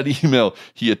on that email,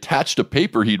 he attached a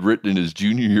paper he'd written in his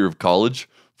junior year of college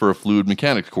for a fluid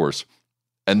mechanics course.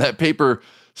 And that paper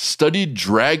studied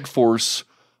drag force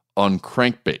on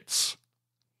crankbaits.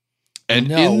 And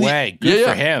no way. Good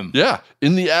for him. Yeah.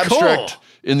 In the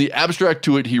abstract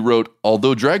to it, he wrote,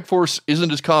 although drag force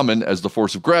isn't as common as the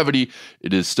force of gravity,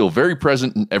 it is still very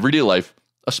present in everyday life,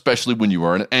 especially when you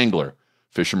are an angler.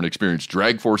 Fishermen experience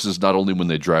drag forces not only when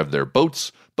they drive their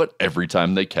boats, but every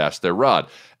time they cast their rod.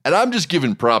 And I'm just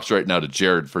giving props right now to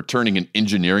Jared for turning an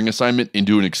engineering assignment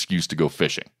into an excuse to go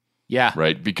fishing. Yeah.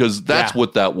 Right? Because that's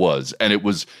what that was. And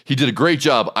he did a great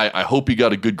job. I hope he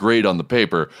got a good grade on the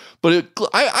paper, but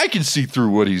I can see through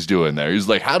what he's doing there. He's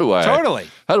like, how do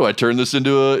I turn this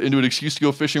into an excuse to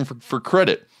go fishing for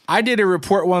credit? I did a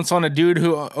report once on a dude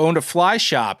who owned a fly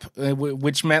shop,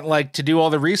 which meant like to do all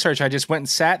the research. I just went and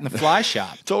sat in the fly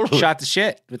shop. Totally. Shot the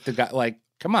shit with the guy. Like,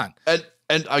 come on.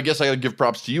 And I guess I got to give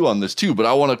props to you on this too, but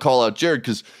I want to call out Jared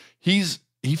because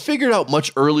he figured out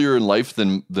much earlier in life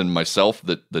than myself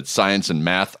that science and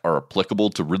math are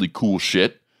applicable to really cool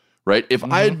shit, right? If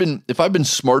I'd been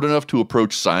smart enough to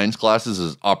approach science classes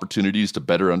as opportunities to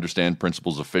better understand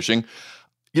principles of fishing,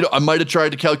 I might have tried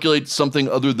to calculate something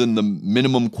other than the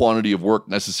minimum quantity of work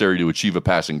necessary to achieve a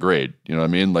passing grade. You know what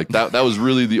I mean? Like that was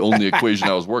really the only equation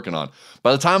I was working on.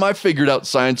 By the time I figured out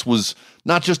science was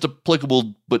not just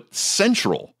applicable, but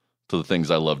central to the things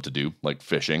I love to do, like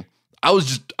fishing, I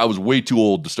was way too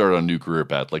old to start on a new career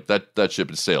path. Like that ship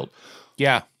has sailed.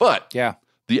 Yeah. But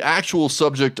the actual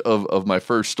subject of my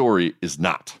first story is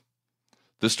not.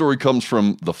 This story comes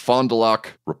from the Fond du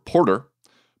Lac Reporter,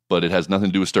 but it has nothing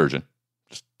to do with sturgeon.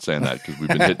 Just saying that because we've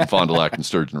been hitting Fond du Lac and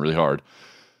sturgeon really hard.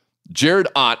 Jared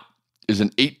Ott is an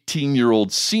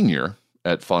 18-year-old senior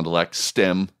at Fond du Lac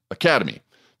STEM Academy.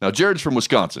 Now, Jared's from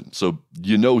Wisconsin, so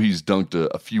he's dunked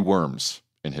a few worms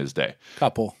in his day.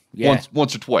 Couple. Yeah.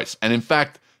 Once or twice. And in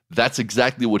fact, that's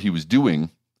exactly what he was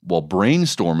doing while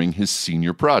brainstorming his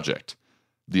senior project.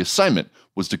 The assignment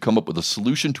was to come up with a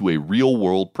solution to a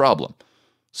real-world problem.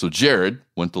 So Jared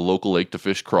went to the local lake to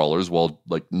fish crawlers while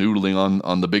like noodling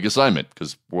on the big assignment,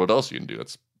 because what else you can do?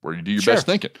 That's where you do your best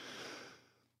thinking.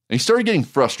 And he started getting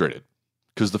frustrated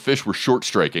because the fish were short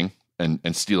striking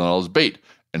and stealing all his bait.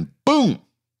 And boom,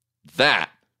 that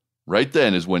right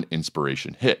then is when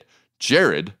inspiration hit.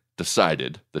 Jared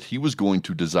decided that he was going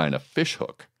to design a fish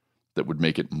hook that would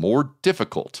make it more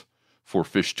difficult for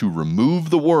fish to remove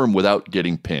the worm without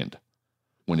getting pinned.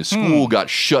 When his school got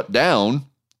shut down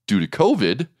due to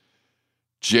COVID,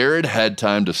 Jared had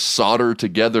time to solder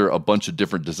together a bunch of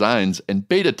different designs and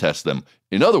beta test them.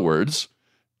 In other words,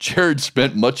 Jared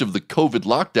spent much of the COVID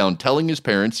lockdown telling his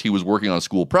parents he was working on a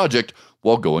school project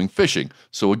while going fishing.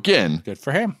 So again, good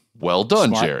for him. Well done,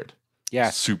 Smart. Jared.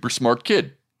 Yeah. Super smart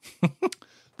kid.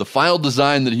 The final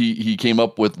design that he came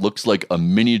up with looks like a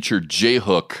miniature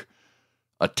J-hook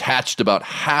attached about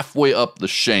halfway up the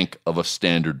shank of a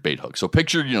standard bait hook. So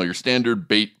picture, your standard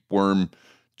bait worm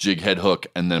jig head hook,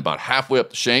 and then about halfway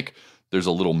up the shank, there's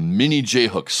a little mini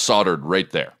J-hook soldered right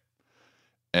there.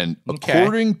 And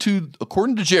according to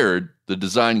Jared, the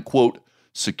design, quote,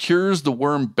 secures the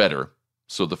worm better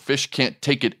so the fish can't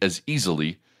take it as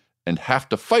easily and have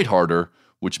to fight harder,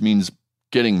 which means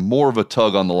getting more of a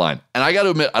tug on the line. And I got to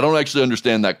admit, I don't actually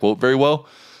understand that quote very well.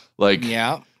 Like,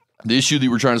 the issue that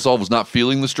you were trying to solve was not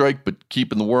feeling the strike, but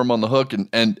keeping the worm on the hook. And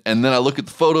then I look at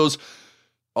the photos.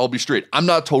 I'll be straight. I'm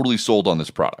not totally sold on this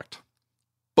product.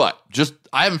 But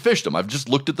I haven't fished them. I've just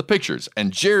looked at the pictures.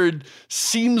 And Jared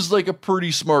seems like a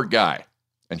pretty smart guy.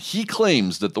 And he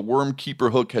claims that the Worm Keeper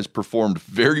hook has performed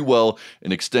very well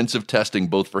in extensive testing,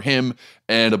 both for him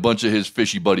and a bunch of his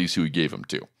fishy buddies who he gave them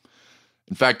to.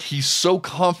 In fact, he's so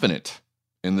confident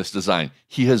in this design,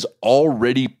 he has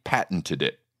already patented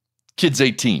it. Kid's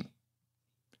 18.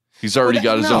 He's already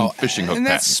got his own fishing hook and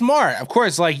that's patent. Smart. Of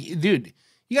course, like, dude,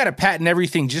 you got to patent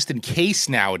everything just in case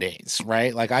nowadays,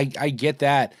 right? Like, I get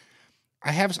that.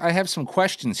 I have some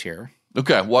questions here.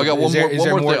 Okay, well, I got one more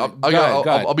thing.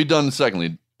 I'll be done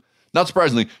secondly. Not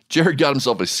surprisingly, Jared got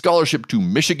himself a scholarship to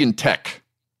Michigan Tech,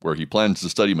 where he plans to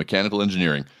study mechanical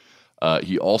engineering.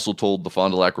 He also told the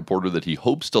Fond du Lac Reporter that he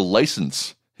hopes to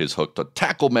license his hook to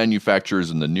tackle manufacturers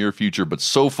in the near future, but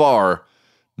so far,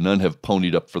 none have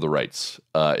ponied up for the rights.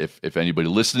 If anybody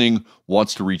listening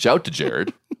wants to reach out to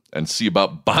Jared and see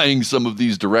about buying some of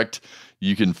these direct,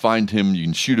 you can find him. You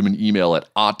can shoot him an email at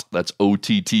that's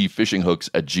OTT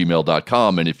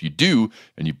fishinghooks@gmail.com. And if you do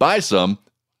and you buy some,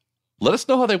 let us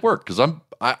know how they work. Because I'm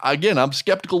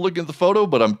skeptical looking at the photo,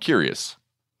 but I'm curious.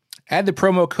 Add the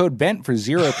promo code BENT for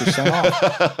 0%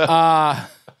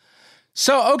 off.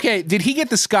 So, okay, did he get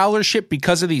the scholarship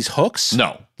because of these hooks?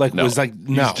 No. He's just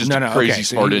a crazy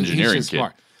smart engineering he's just kid.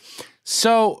 Smart.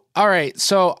 So, all right,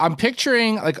 so I'm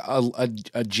picturing like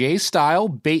a J-style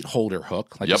bait holder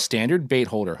hook, like a standard bait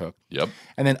holder hook. Yep.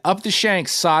 And then up the shank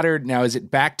soldered. Now, is it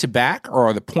back to back, or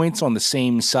are the points on the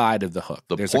same side of the hook?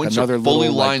 The points are fully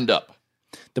lined up.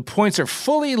 The points are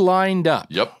fully lined up.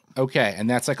 Yep. Okay, and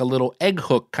that's like a little egg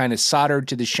hook kind of soldered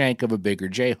to the shank of a bigger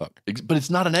J hook. But it's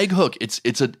not an egg hook.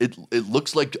 It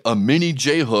looks like a mini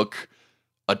J hook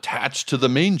attached to the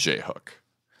main J hook.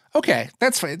 Okay,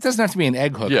 that's fine. It doesn't have to be an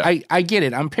egg hook. Yeah. I get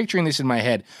it. I'm picturing this in my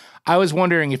head. I was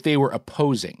wondering if they were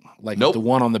opposing, like Nope. the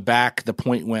one on the back, the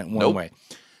point went one Nope. way.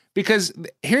 Because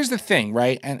here's the thing,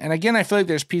 right? And again, I feel like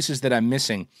there's pieces that I'm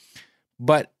missing,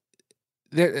 but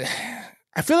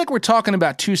I feel like we're talking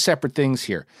about two separate things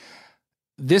here.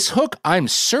 This hook, I'm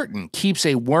certain, keeps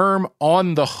a worm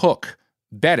on the hook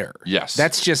better. Yes.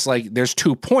 That's just like there's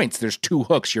 2 points, there's 2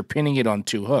 hooks. You're pinning it on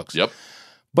 2 hooks. Yep.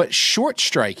 But short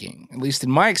striking, at least in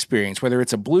my experience, whether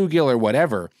it's a bluegill or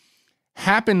whatever,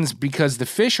 happens because the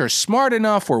fish are smart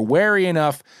enough or wary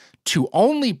enough to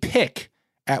only pick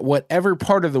at whatever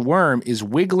part of the worm is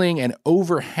wiggling and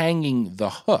overhanging the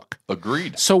hook.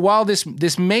 Agreed. So while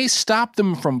this may stop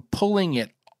them from pulling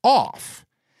it off,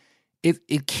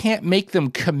 it can't make them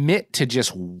commit to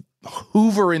just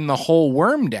hoovering the whole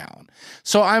worm down.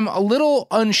 So I'm a little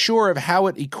unsure of how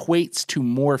it equates to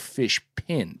more fish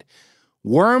pinned.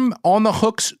 Worm on the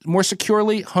hooks more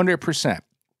securely, 100%.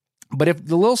 But if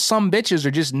the little sumbitches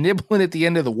are just nibbling at the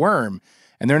end of the worm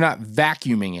and they're not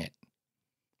vacuuming it,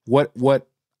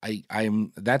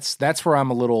 that's where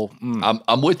I'm a little.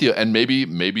 I'm with you, and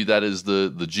maybe that is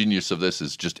the genius of this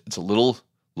is just it's a little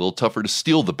tougher to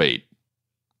steal the bait.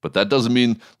 But that doesn't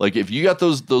mean, like, if you got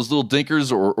those little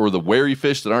dinkers or the wary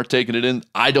fish that aren't taking it in,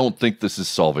 I don't think this is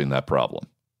solving that problem.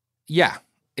 Yeah,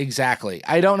 exactly.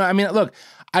 I don't know. I mean, look,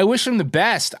 I wish them the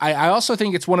best. I also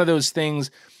think it's one of those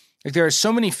things, like there are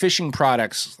so many fishing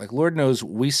products, like Lord knows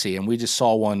we see, and we just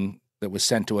saw one that was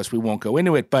sent to us. We won't go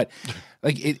into it, but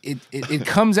like it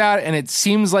comes out and it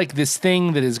seems like this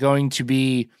thing that is going to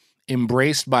be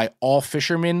embraced by all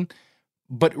fishermen.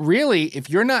 But really, if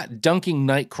you're not dunking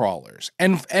night crawlers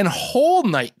and whole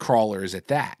night crawlers at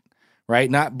that,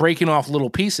 right? Not breaking off little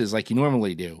pieces like you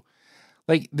normally do.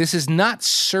 Like this is not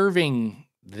serving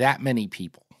that many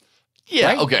people. Yeah,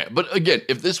 right? okay. But again,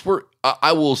 if this were,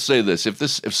 I will say this,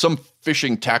 if some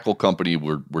fishing tackle company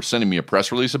were sending me a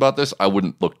press release about this, I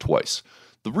wouldn't look twice.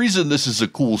 The reason this is a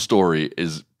cool story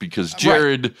is because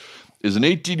Jared is an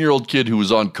 18-year-old kid who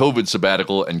was on COVID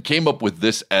sabbatical and came up with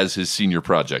this as his senior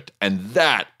project. And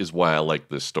that is why I like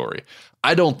this story.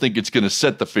 I don't think it's going to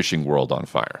set the fishing world on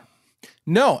fire.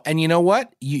 No, and you know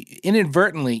what? You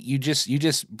inadvertently you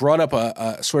just brought up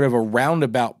a sort of a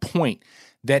roundabout point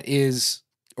that is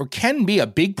or can be a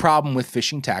big problem with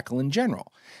fishing tackle in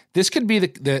general. This could be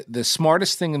the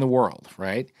smartest thing in the world,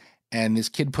 right? And this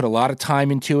kid put a lot of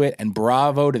time into it, and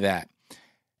bravo to that.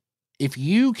 If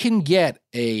you can get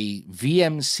a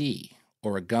VMC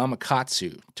or a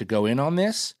Gamakatsu to go in on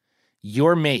this,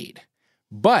 you're made.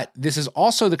 But this is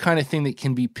also the kind of thing that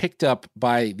can be picked up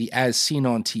by the as seen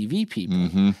on TV people.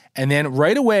 Mm-hmm. And then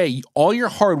right away, all your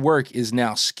hard work is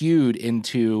now skewed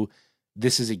into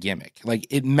this is a gimmick. Like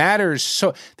it matters.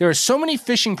 So there are so many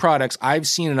fishing products I've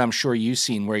seen, and I'm sure you've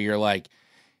seen, where you're like,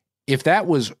 if that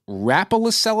was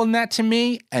Rapala selling that to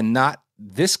me and not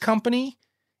this company,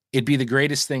 it'd be the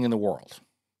greatest thing in the world.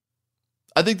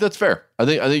 I think that's fair. I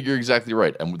think you're exactly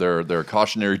right. And there are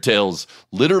cautionary tales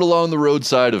littered along the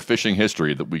roadside of fishing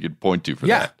history that we could point to for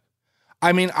that.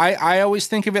 I mean, I always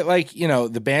think of it like, you know,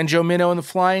 the Banjo Minnow and the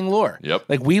Flying Lure. Yep.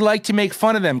 Like we like to make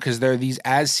fun of them because they're these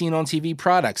as seen on TV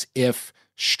products. If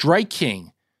Strike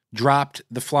King dropped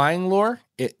the Flying Lure,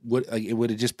 it would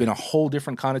have just been a whole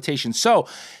different connotation. So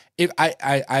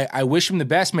I wish him the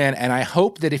best, man. And I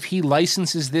hope that if he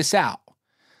licenses this out,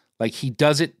 like he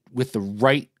does it with the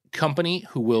right company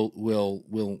who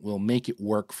will make it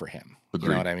work for him. Agreed.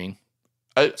 You know what I mean?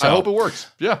 I hope it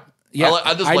works. Yeah. Yeah.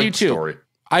 I just like the too. story.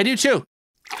 I do too.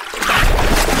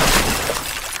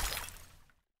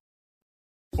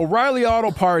 O'Reilly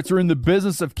Auto Parts are in the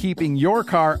business of keeping your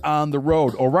car on the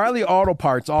road. O'Reilly Auto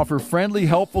Parts offer friendly,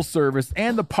 helpful service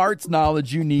and the parts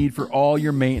knowledge you need for all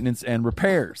your maintenance and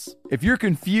repairs. If you're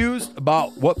confused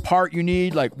about what part you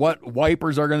need, like what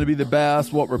wipers are going to be the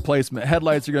best, what replacement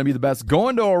headlights are going to be the best, go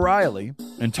into O'Reilly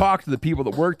and talk to the people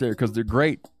that work there because they're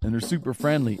great and they're super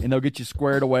friendly and they'll get you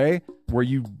squared away where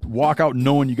you walk out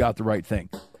knowing you got the right thing.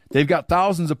 They've got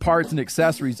thousands of parts and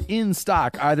accessories in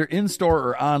stock, either in-store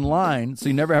or online, so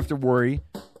you never have to worry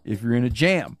if you're in a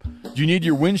jam. Do you need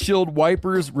your windshield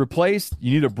wipers replaced?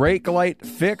 You need a brake light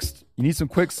fixed? You need some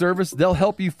quick service? They'll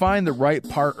help you find the right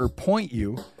part or point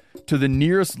you to the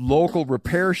nearest local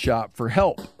repair shop for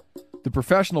help. The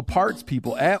professional parts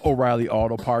people at O'Reilly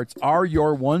Auto Parts are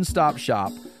your one-stop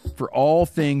shop for all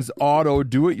things auto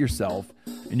do-it-yourself,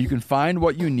 and you can find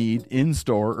what you need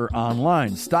in-store or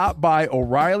online. Stop by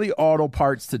O'Reilly Auto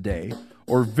Parts today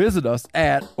or visit us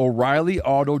at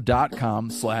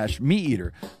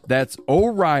O'ReillyAuto.com/MeatEater. That's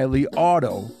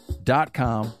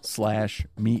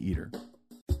O'ReillyAuto.com/MeatEater.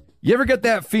 You ever get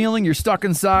that feeling you're stuck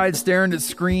inside staring at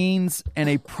screens and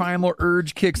a primal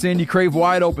urge kicks in? You crave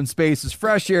wide open spaces,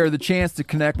 fresh air, the chance to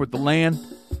connect with the land.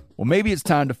 Well, maybe it's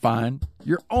time to find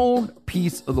your own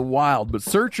piece of the wild, but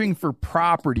searching for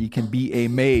property can be a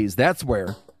maze. That's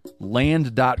where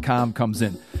Land.com comes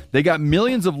in. They got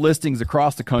millions of listings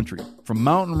across the country, from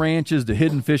mountain ranches to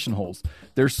hidden fishing holes.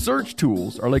 Their search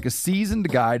tools are like a seasoned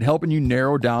guide helping you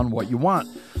narrow down what you want.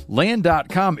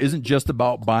 Land.com isn't just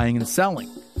about buying and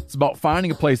selling. It's about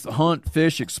finding a place to hunt,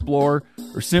 fish, explore,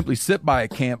 or simply sit by a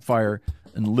campfire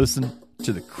and listen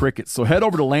to the crickets. So head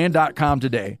over to Land.com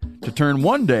today to turn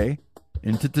one day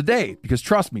into today, because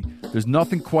trust me, there's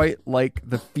nothing quite like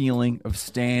the feeling of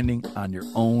standing on your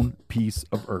own piece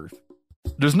of earth.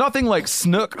 There's nothing like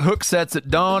snook hook sets at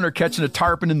dawn or catching a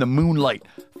tarpon in the moonlight.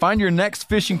 Find your next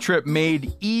fishing trip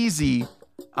made easy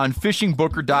on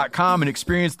fishingbooker.com and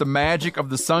experience the magic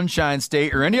of the Sunshine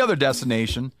State or any other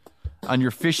destination on your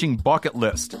fishing bucket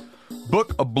list.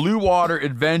 Book a blue water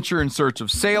adventure in search of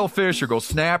sailfish or go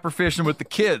snapper fishing with the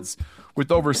kids. With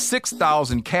over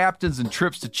 6,000 captains and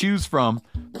trips to choose from,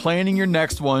 planning your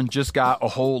next one just got a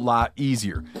whole lot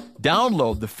easier.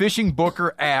 Download the Fishing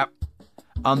Booker app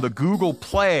on the Google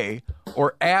Play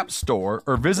or App Store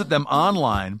or visit them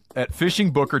online at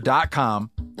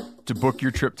fishingbooker.com to book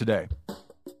your trip today.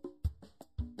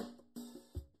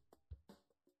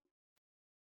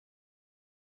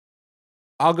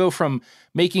 I'll go from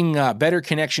making better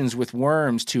connections with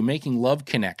worms to making love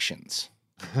connections.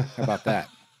 How about that?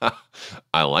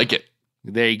 I like it.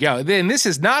 There you go. Then this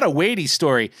is not a weighty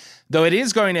story, though it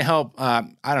is going to help, I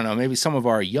don't know, maybe some of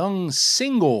our young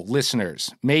single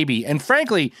listeners, maybe. And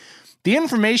frankly, the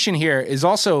information here is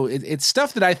also, it's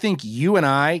stuff that I think you and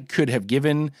I could have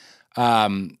given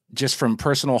just from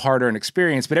personal hard-earned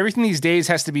experience, but everything these days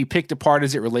has to be picked apart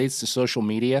as it relates to social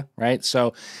media, right?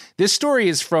 So this story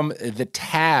is from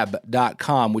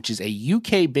thetab.com, which is a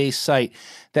UK-based site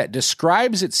that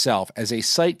describes itself as a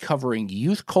site covering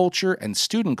youth culture and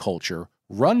student culture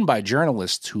run by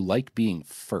journalists who like being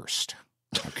first,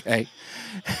 okay?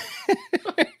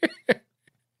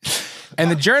 And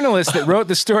the journalist that wrote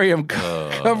the story I'm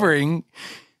covering,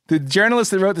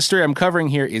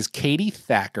 here is Katie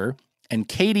Thacker. And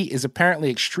Katie is apparently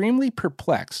extremely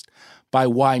perplexed by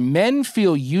why men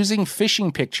feel using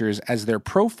fishing pictures as their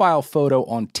profile photo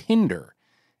on Tinder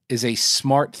is a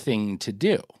smart thing to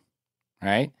do,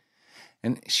 right?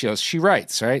 And she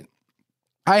writes, right?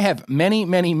 I have many,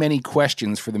 many, many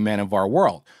questions for the men of our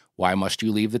world. Why must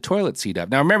you leave the toilet seat up?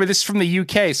 Now, remember, this is from the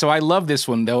UK, so I love this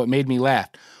one, though it made me laugh.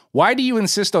 Why do you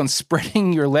insist on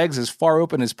spreading your legs as far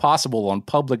open as possible on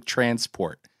public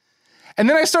transport? And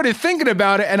then I started thinking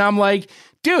about it, and I'm like,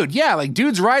 dude, yeah, like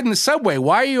dudes riding the subway.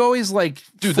 Why are you always like,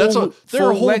 dude? There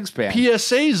are whole leg span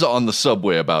PSAs on the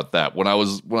subway about that. When I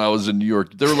was in New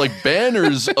York, there were like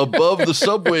banners above the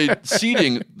subway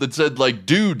seating that said like,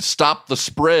 "Dude, stop the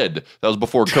spread." That was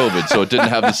before COVID, so it didn't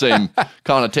have the same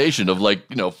connotation of like,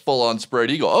 you know, full on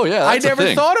spread eagle. Oh yeah, that's I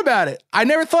never thought about it. I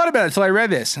never thought about it until I read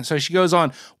this. And so she goes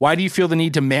on, why do you feel the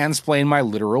need to mansplain my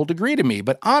literal degree to me?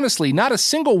 But honestly, not a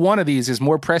single one of these is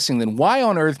more pressing than why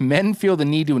on earth men feel the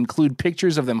need to include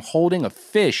pictures of them holding a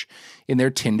fish in their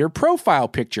Tinder profile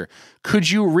picture. Could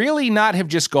you really not have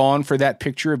just gone for that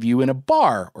picture of you in a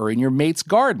bar or in your mate's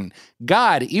garden?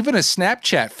 God, even a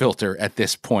Snapchat filter at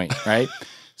this point, right?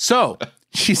 So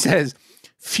she says,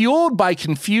 fueled by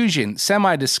confusion,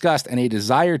 semi-disgust, and a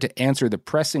desire to answer the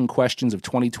pressing questions of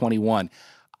 2021,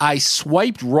 I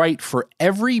swiped right for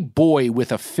every boy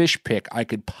with a fish pic I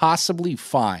could possibly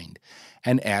find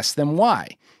and asked them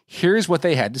why. Here's what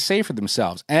they had to say for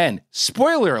themselves. And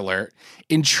spoiler alert,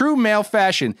 in true male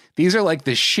fashion, these are like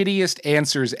the shittiest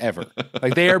answers ever.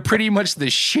 Like they are pretty much the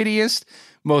shittiest,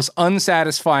 most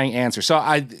unsatisfying answer.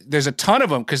 So there's a ton of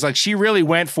them because like she really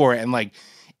went for it and like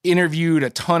interviewed a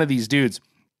ton of these dudes.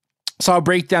 So I'll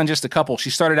break down just a couple. She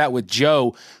started out with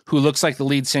Joe, who looks like the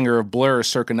lead singer of Blur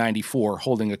circa 94,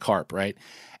 holding a carp, right?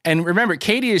 And remember,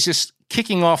 Katie is just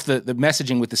kicking off the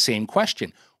messaging with the same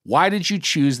question. Why did you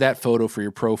choose that photo for your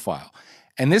profile?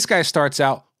 And this guy starts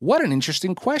out, what an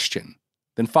interesting question.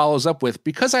 Then follows up with,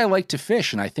 because I like to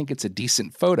fish and I think it's a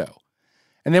decent photo.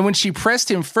 And then when she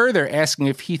pressed him further, asking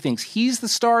if he thinks he's the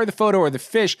star of the photo or the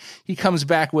fish, he comes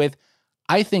back with,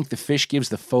 I think the fish gives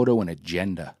the photo an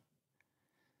agenda.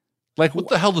 Like, what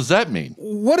the hell does that mean?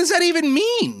 What does that even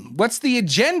mean? What's the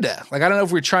agenda? Like, I don't know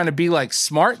if we're trying to be like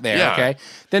smart there. Yeah. Okay.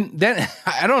 Then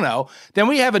I don't know. Then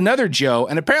we have another Joe.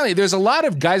 And apparently there's a lot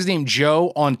of guys named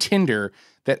Joe on Tinder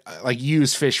that like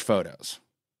use fish photos.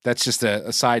 That's just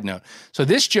a side note. So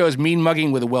this Joe is mean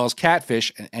mugging with a Wells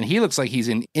catfish. And he looks like he's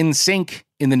in sync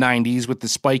in the 90s with the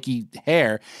spiky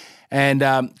hair. And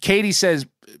Katie says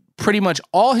pretty much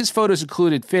all his photos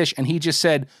included fish. And he just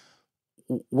said,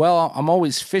 well, I'm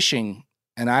always fishing,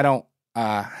 and I don't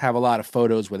have a lot of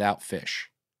photos without fish.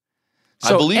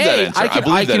 So, I believe that answer.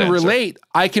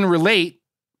 I can relate.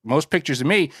 Most pictures of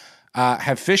me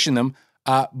have fish in them.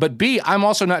 But B, I'm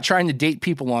also not trying to date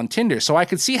people on Tinder. So I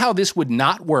could see how this would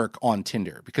not work on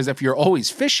Tinder. Because if you're always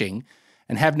fishing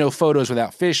and have no photos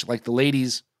without fish, like the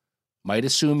ladies might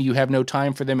assume you have no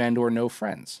time for them and or no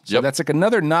friends. So that's like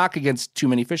another knock against too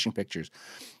many fishing pictures.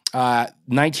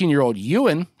 19-year-old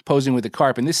Ewan posing with a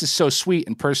carp, and this is so sweet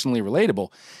and personally relatable.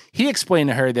 He explained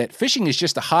to her that fishing is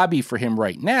just a hobby for him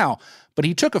right now, but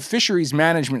he took a fisheries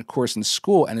management course in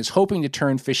school and is hoping to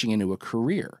turn fishing into a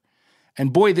career.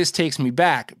 And boy, this takes me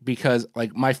back because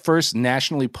like my first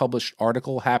nationally published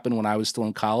article happened when I was still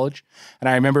in college. And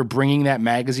I remember bringing that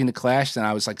magazine to class and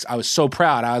I was so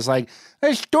proud. I was like,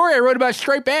 "This story I wrote about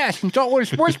striped bass and saltwater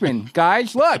sportsmen,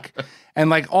 guys, look." And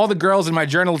like all the girls in my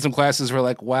journalism classes were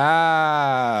like,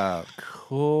 wow,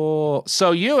 cool.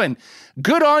 So Ewan,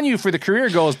 good on you for the career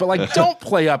goals, but like don't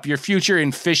play up your future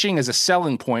in fishing as a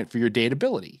selling point for your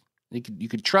dateability. You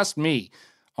could trust me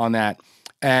on that.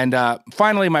 And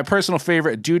finally, my personal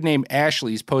favorite, a dude named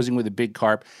Ashley is posing with a big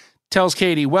carp, tells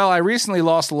Katie, well, I recently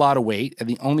lost a lot of weight, and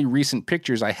the only recent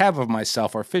pictures I have of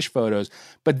myself are fish photos.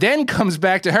 But then comes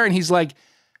back to her, and he's like,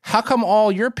 how come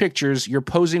all your pictures you're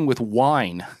posing with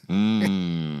wine?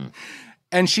 And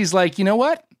she's like, you know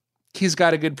what? He's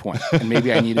got a good point, and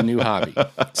maybe I need a new hobby.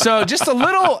 So just a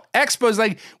little expose.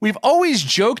 Like we've always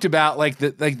joked about,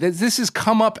 this has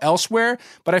come up elsewhere,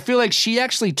 but I feel like she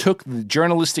actually took the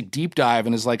journalistic deep dive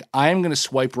and is like, I am going to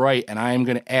swipe right, and I am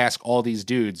going to ask all these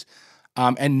dudes,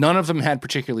 and none of them had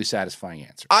particularly satisfying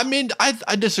answers. I mean,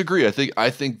 I disagree. I think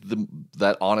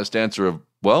that honest answer of,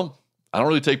 well, I don't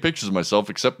really take pictures of myself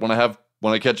except when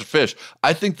I catch a fish.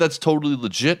 I think that's totally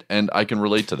legit, and I can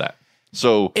relate to that.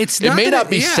 So it may not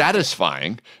be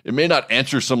satisfying. It may not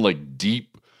answer some like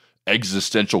deep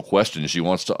existential question she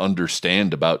wants to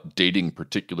understand about dating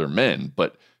particular men,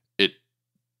 but it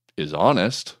is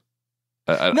honest.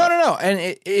 No. And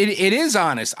it is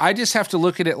honest. I just have to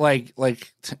look at it like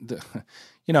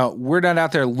we're not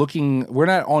out there looking, we're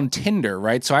not on Tinder,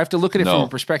 right? So I have to look at it from a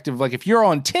perspective, like if you're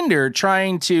on Tinder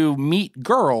trying to meet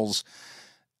girls,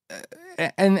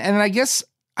 and I guess,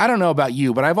 I don't know about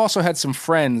you, but I've also had some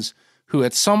friends who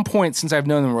at some point since I've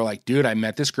known them were like, dude, I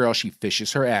met this girl. She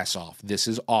fishes her ass off. This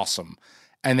is awesome.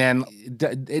 And then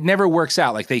it never works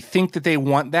out. Like they think that they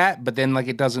want that, but then like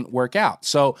it doesn't work out.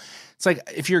 So it's like,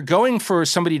 if you're going for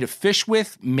somebody to fish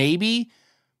with, maybe,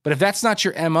 but if that's not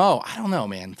your MO, I don't know,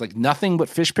 man. It's like nothing but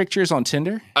fish pictures on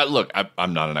Tinder. Look,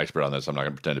 I'm not an expert on this. I'm not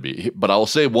going to pretend to be, but I will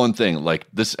say one thing like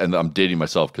this, and I'm dating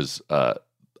myself because,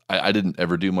 I didn't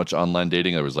ever do much online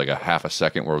dating. There was like a half a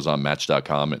second where I was on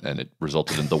Match.com and it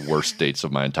resulted in the worst dates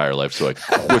of my entire life. So I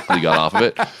quickly got off of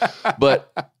it.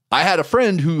 But I had a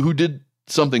friend who did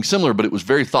something similar, but it was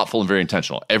very thoughtful and very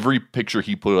intentional. Every picture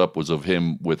he put up was of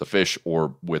him with a fish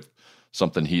or with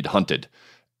something he'd hunted.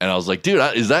 And I was like, dude,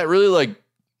 is that really like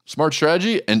smart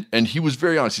strategy? And he was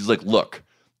very honest. He's like, look,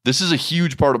 this is a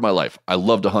huge part of my life. I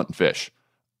love to hunt and fish.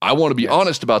 I want to be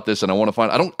honest about this, and I want to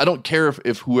find. I don't care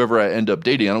if whoever I end up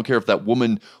dating. I don't care if that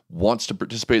woman wants to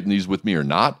participate in these with me or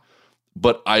not.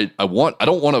 But I don't want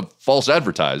to false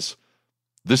advertise.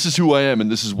 This is who I am, and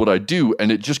this is what I do,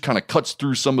 and it just kind of cuts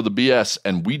through some of the BS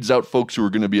and weeds out folks who are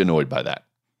going to be annoyed by that.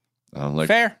 I'm like,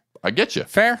 fair. I get you.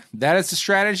 Fair. That is the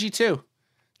strategy too.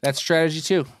 That's strategy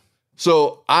too.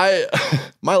 So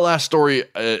my last story.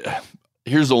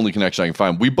 here's the only connection I can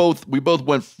find. We both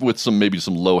went with some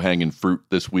low hanging fruit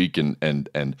this week, and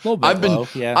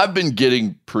I've been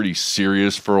getting pretty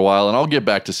serious for a while, and I'll get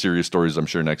back to serious stories I'm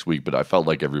sure next week. But I felt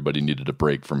like everybody needed a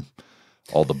break from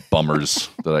all the bummers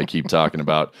that I keep talking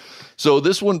about. So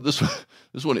this one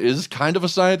is kind of a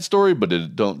science story, but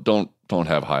it don't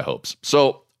have high hopes.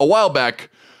 So a while back,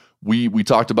 we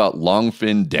talked about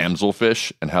longfin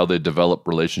damselfish and how they develop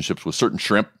relationships with certain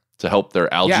shrimp to help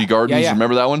their algae gardens.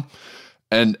 Remember that one?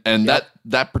 And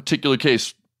that particular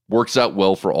case works out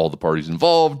well for all the parties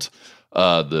involved.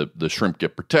 The shrimp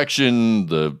get protection.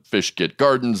 The fish get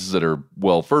gardens that are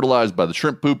well fertilized by the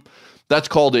shrimp poop. That's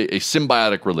called a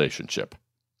symbiotic relationship.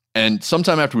 And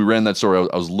sometime after we ran that story,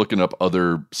 I was looking up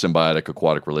other symbiotic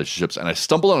aquatic relationships, and I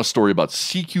stumbled on a story about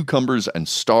sea cucumbers and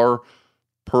star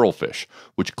pearlfish,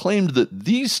 which claimed that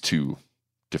these two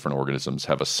different organisms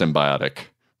have a symbiotic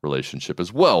relationship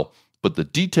as well. But the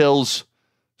details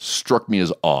struck me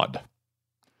as odd.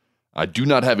 I do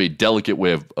not have a delicate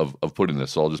way of putting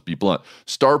this, so I'll just be blunt.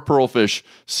 Star pearlfish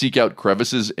seek out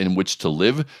crevices in which to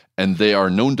live, and they are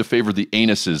known to favor the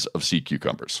anuses of sea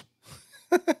cucumbers.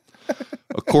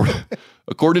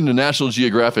 According to National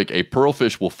Geographic, a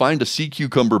pearlfish will find a sea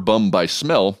cucumber bum by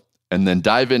smell and then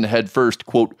dive in head first,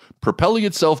 quote, propelling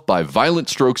itself by violent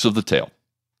strokes of the tail.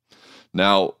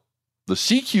 Now, the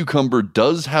sea cucumber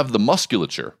does have the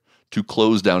musculature to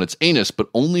close down its anus, but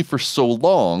only for so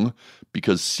long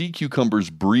because sea cucumbers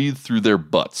breathe through their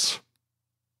butts.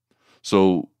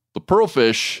 So the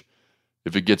pearlfish,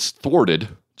 if it gets thwarted,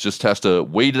 just has to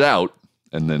wait it out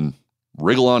and then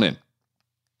wriggle on in.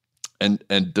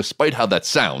 And despite how that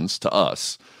sounds to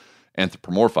us,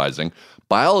 anthropomorphizing,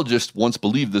 biologists once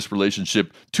believed this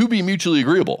relationship to be mutually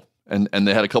agreeable. And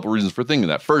they had a couple reasons for thinking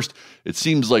that. First, it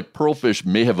seems like pearlfish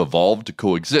may have evolved to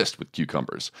coexist with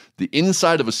cucumbers. The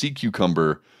inside of a sea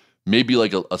cucumber may be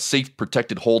like a safe,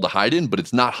 protected hole to hide in, but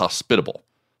it's not hospitable.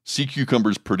 Sea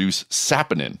cucumbers produce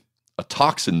saponin, a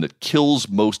toxin that kills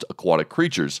most aquatic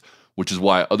creatures, which is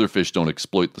why other fish don't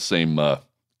exploit the same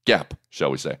gap,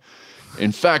 shall we say.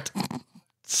 In fact,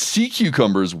 sea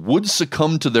cucumbers would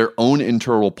succumb to their own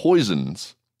internal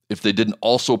poisons if they didn't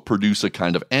also produce a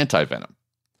kind of antivenom.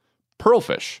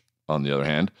 Pearlfish, on the other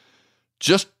hand,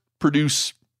 just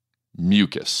produce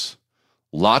mucus.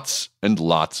 Lots and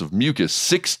lots of mucus,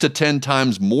 6 to 10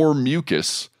 times more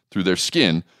mucus through their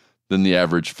skin than the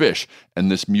average fish.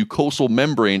 And this mucosal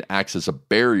membrane acts as a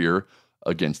barrier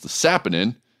against the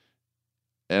saponin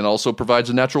and also provides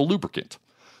a natural lubricant.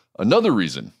 Another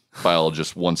reason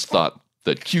biologists once thought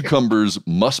that cucumbers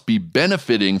must be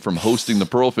benefiting from hosting the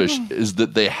pearlfish is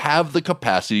that they have the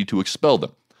capacity to expel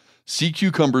them. Sea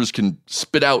cucumbers can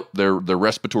spit out their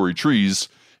respiratory trees,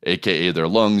 aka their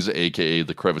lungs, aka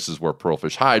the crevices where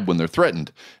pearlfish hide when they're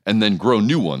threatened, and then grow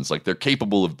new ones. Like they're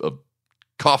capable of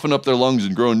coughing up their lungs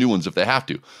and growing new ones if they have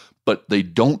to. But they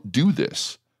don't do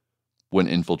this when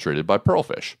infiltrated by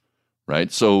pearlfish,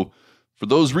 right? So for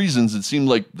those reasons, it seemed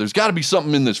like there's got to be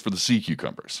something in this for the sea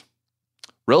cucumbers.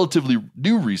 Relatively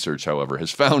new research, however,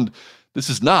 has found this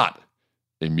is not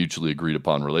a mutually agreed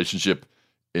upon relationship.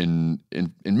 In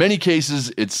many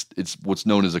cases, it's what's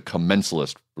known as a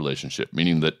commensalist relationship,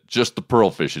 meaning that just the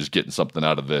pearlfish is getting something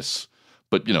out of this.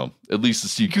 But, at least the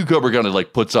sea cucumber kind of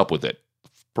like puts up with it.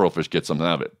 Pearlfish gets something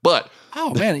out of it. But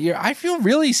oh man, you're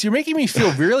making me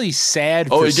feel really sad.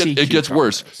 For it gets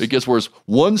worse. It gets worse.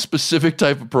 One specific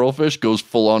type of pearlfish goes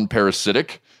full on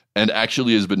parasitic and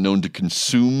actually has been known to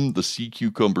consume the sea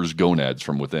cucumber's gonads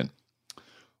from within.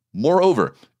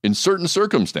 Moreover, in certain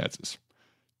circumstances,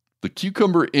 the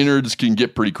cucumber innards can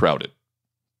get pretty crowded.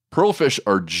 Pearlfish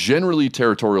are generally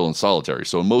territorial and solitary,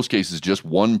 so in most cases, just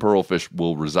one pearlfish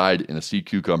will reside in a sea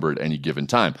cucumber at any given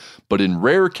time. But in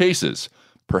rare cases,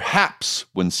 perhaps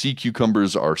when sea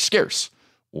cucumbers are scarce,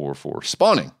 or for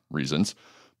spawning reasons,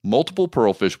 multiple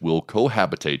pearlfish will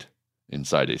cohabitate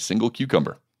inside a single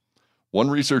cucumber. One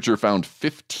researcher found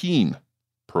 15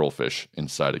 pearlfish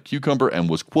inside a cucumber and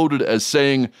was quoted as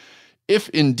saying, "If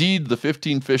indeed the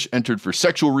 15 fish entered for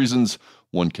sexual reasons,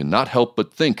 one cannot help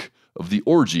but think of the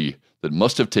orgy that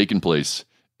must have taken place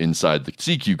inside the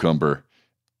sea cucumber."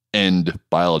 End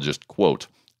biologist quote.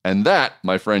 And that,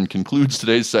 my friend, concludes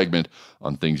today's segment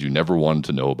on things you never wanted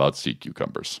to know about sea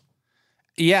cucumbers.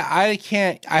 Yeah, I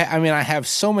can't. I mean, I have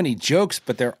so many jokes,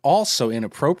 but they're all so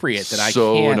inappropriate that I can't.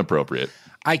 So inappropriate.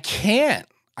 I can't.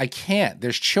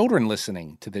 There's children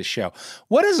listening to this show.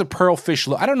 What does a pearlfish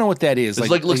look? I don't know what that is.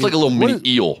 Looks like a little mini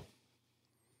eel.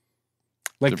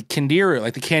 Like the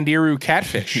Candiru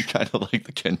catfish. Kind of like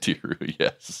the Candiru,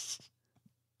 yes.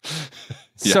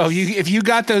 So if you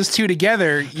got those two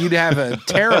together, you'd have a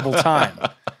terrible time.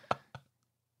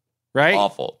 right?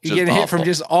 Awful. You're getting hit from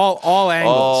just all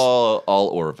angles. All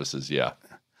orifices, yeah.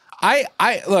 I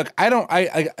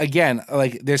again,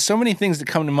 like, there's so many things that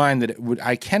come to mind that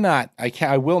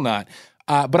I will not.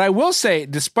 But I will say,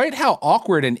 despite how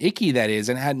awkward and icky that is,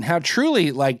 and how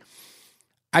truly, like,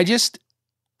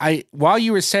 while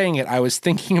you were saying it, I was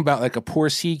thinking about like a poor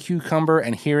sea cucumber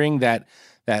and hearing that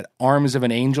Arms of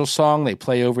an Angel song they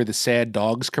play over the Sad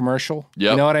Dogs commercial.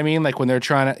 Yep. You know what I mean? Like when they're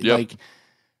trying to like.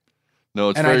 No,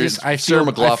 it's very. Sarah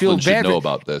McLachlan should know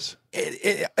about this.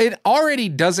 It already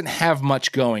doesn't have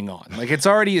much going on. Like, it's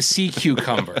already a sea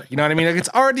cucumber. You know what I mean? Like, it's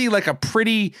already like a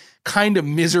pretty kind of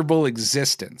miserable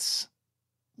existence.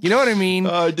 You know what I mean?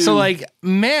 I do. So, like,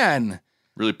 man,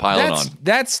 really piling on.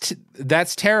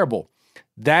 That's terrible.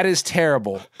 That is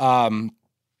terrible.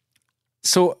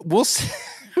 So we'll see.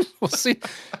 We'll see.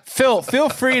 Phil, feel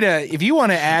free to, if you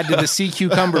want to add to the sea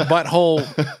cucumber butthole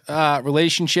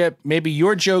relationship, maybe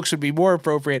your jokes would be more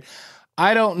appropriate.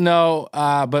 I don't know,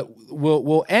 but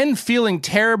we'll end feeling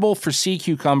terrible for sea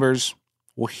cucumbers.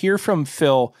 We'll hear from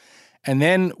Phil, and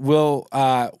then we'll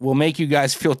make you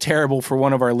guys feel terrible for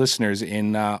one of our listeners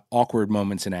in awkward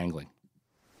moments in angling.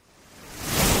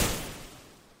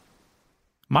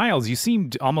 Miles, you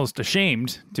seemed almost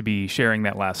ashamed to be sharing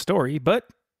that last story, but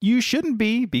you shouldn't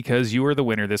be, because you are the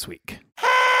winner this week.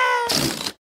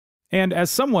 And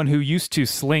as someone who used to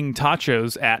sling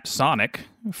tachos at Sonic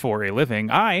for a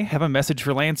living, I have a message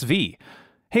for Lance V.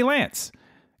 Hey, Lance,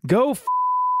 go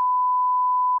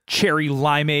cherry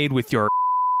limeade with your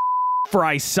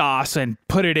fry sauce and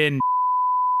put it in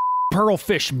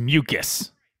pearlfish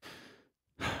mucus.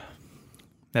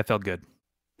 That felt good.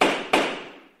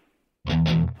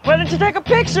 Why don't you take a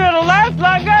picture? It'll last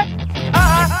longer.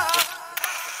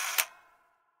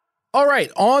 All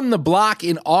right, on the block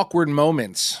in awkward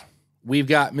moments, we've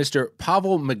got Mr.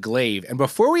 Pavel Maglev. And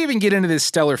before we even get into this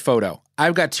stellar photo,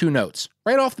 I've got two notes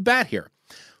right off the bat here.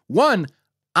 One,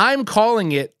 I'm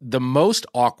calling it the most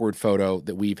awkward photo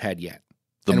that we've had yet.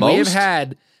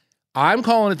 I'm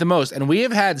calling it the most. And we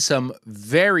have had some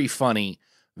very funny,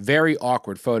 very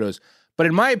awkward photos. But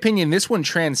in my opinion, this one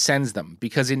transcends them,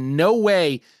 because in no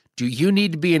way do you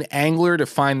need to be an angler to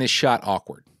find this shot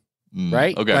awkward.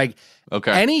 Right? Okay. Like,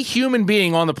 any human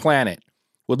being on the planet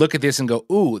would look at this and go,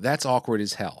 ooh, that's awkward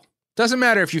as hell. Doesn't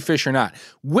matter if you fish or not,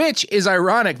 which is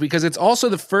ironic because it's also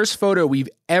the first photo we've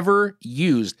ever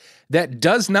used that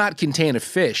does not contain a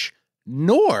fish,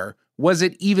 nor was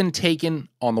it even taken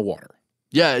on the water.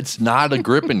 Yeah, it's not a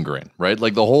grip and grin, right?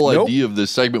 Like, the whole idea of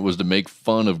this segment was to make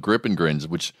fun of grip and grins,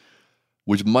 which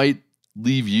might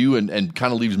leave you and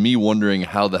kind of leaves me wondering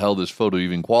how the hell this photo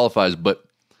even qualifies. But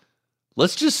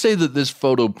let's just say that this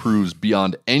photo proves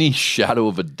beyond any shadow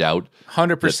of a doubt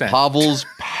 100% that Pavel's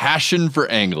passion for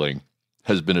angling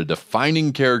has been a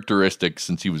defining characteristic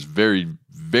since he was very,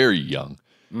 very young.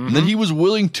 Mm-hmm. And that he was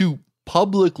willing to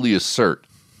publicly assert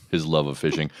his love of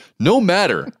fishing, no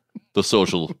matter the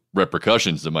social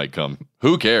repercussions that might come.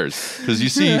 Who cares? Because you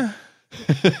see,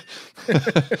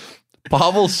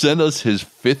 Pavel sent us his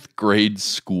 5th grade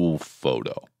school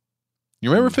photo.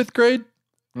 You remember 5th grade?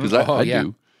 Because I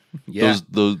do. Yeah.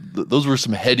 Those were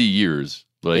some heady years.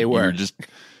 Like, they were.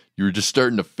 You were just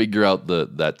starting to figure out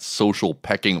that social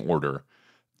pecking order.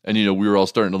 And, you know, we were all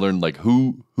starting to learn, like,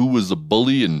 who was the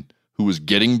bully and who was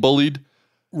getting bullied.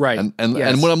 Right. And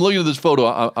when I'm looking at this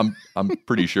photo, I'm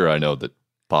pretty sure I know that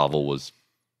Pavel was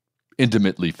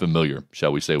intimately familiar,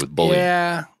 shall we say, with bullying.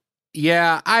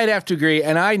 Yeah, I'd have to agree.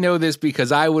 And I know this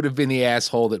because I would have been the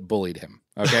asshole that bullied him.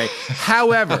 Okay.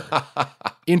 However,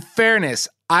 in fairness,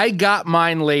 I got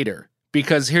mine later,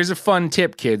 because here's a fun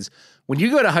tip, kids. When you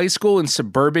go to high school in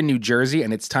suburban New Jersey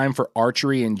and it's time for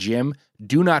archery and gym,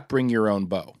 do not bring your own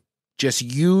bow. Just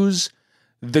use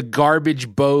the garbage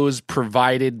bows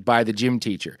provided by the gym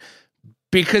teacher.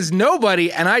 Because nobody,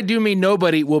 and I do mean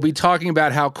nobody, will be talking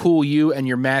about how cool you and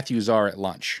your Matthews are at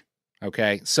lunch.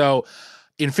 Okay? So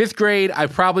in 5th grade, I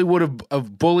probably would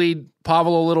have bullied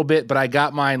Pavel a little bit, but I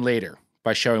got mine later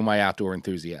by showing my outdoor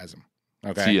enthusiasm.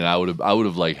 Okay. See, and I would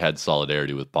have like had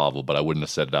solidarity with Pavel, but I wouldn't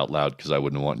have said it out loud because I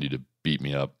wouldn't want you to beat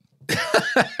me up.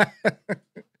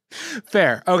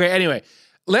 Fair. Okay. Anyway,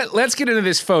 let's get into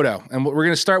this photo, and we're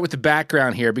going to start with the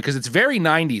background here because it's very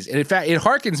 90s, and in fact, it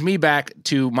harkens me back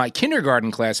to my kindergarten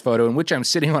class photo in which I'm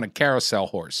sitting on a carousel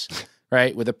horse,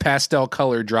 right, with a pastel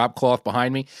colored drop cloth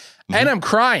behind me, and I'm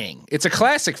crying. It's a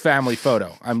classic family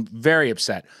photo. I'm very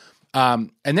upset.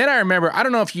 And then I remember, I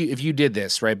don't know if you did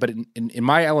this, right? But in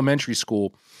my elementary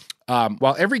school,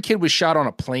 while every kid was shot on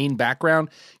a plain background,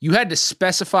 you had to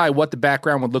specify what the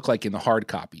background would look like in the hard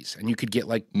copies, and you could get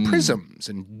like prisms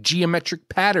and geometric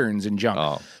patterns and junk.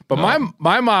 Oh, but no.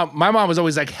 my mom was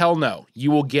always like, hell no,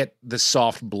 you will get the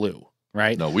soft blue,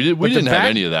 right? No, we didn't have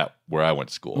any of that where I went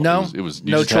to school. No? it was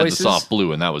you No just had the choices? soft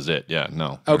blue and that was it. Yeah,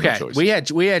 no. there were no Okay,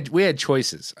 choices. we had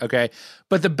choices. Okay,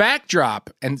 but the backdrop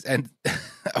and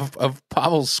of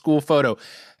Pavel's school photo,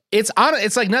 it's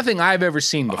like nothing I've ever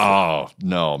seen before. Oh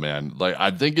no, man! Like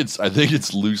I think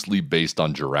it's loosely based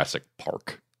on Jurassic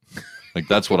Park. Like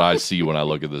that's what I see when I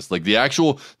look at this. Like the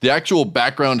actual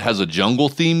background has a jungle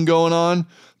theme going on.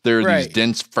 There are these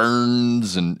dense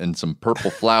ferns and some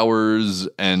purple flowers,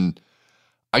 and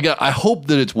I hope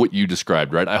that it's what you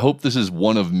described, right? I hope this is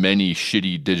one of many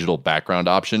shitty digital background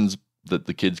options that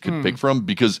the kids could pick from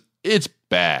because it's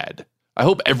bad. I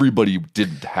hope everybody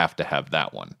didn't have to have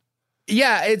that one.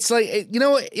 Yeah, it's like you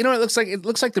know what it looks like. It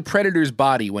looks like the Predator's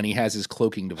body when he has his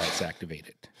cloaking device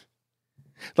activated.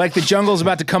 Like the jungle's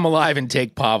about to come alive and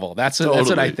take Pavel. That's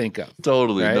what I think of.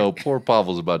 Totally. Right? No, poor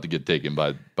Pavel's about to get taken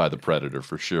by the Predator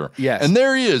for sure. Yes. And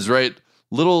there he is, right?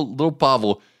 Little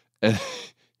Pavel, and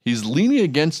he's leaning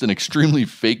against an extremely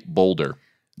fake boulder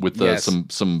with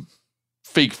some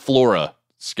fake flora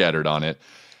scattered on it.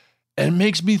 And it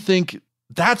makes me think,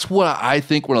 that's what I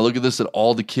think when I look at this, that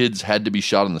all the kids had to be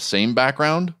shot in the same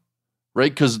background, right?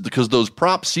 Because those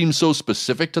props seem so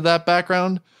specific to that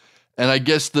background. And I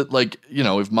guess that, like, you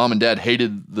know, if mom and dad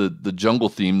hated the jungle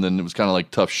theme, then it was kind of like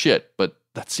tough shit. But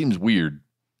that seems weird.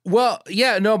 Well,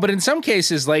 yeah, no, but in some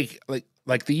cases, like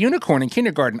the unicorn in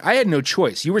kindergarten, I had no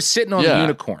choice. You were sitting on the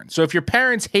unicorn. So if your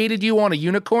parents hated you on a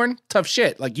unicorn, tough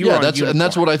shit. Like you were on a unicorn. And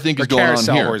that's what I think is or going on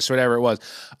carousel here. horse, whatever it was.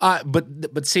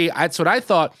 But see, that's what I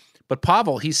thought. But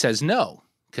Pavel, he says no,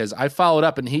 because I followed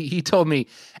up and he told me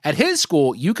at his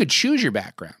school you could choose your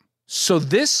background. So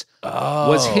this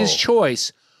was his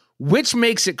choice, which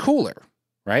makes it cooler,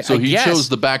 right? So he chose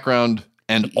the background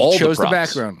and all the props. Chose the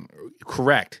background,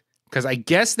 correct? Because I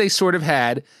guess they sort of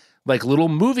had like little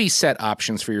movie set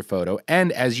options for your photo,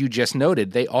 and as you just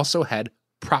noted, they also had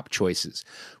prop choices,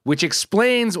 which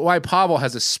explains why Pavel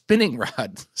has a spinning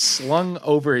rod slung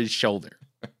over his shoulder.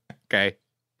 Okay.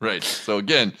 Right. So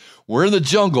again, we're in the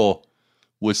jungle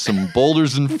with some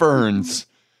boulders and ferns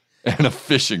and a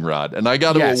fishing rod. And I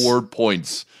got to award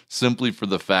points simply for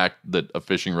the fact that a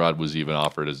fishing rod was even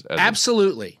offered as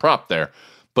absolutely a prop there.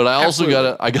 But I also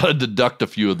gotta deduct a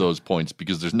few of those points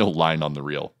because there's no line on the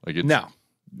reel. Like it's, no,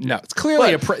 it's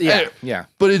clearly yeah.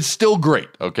 But it's still great.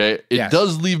 Okay. It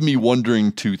does leave me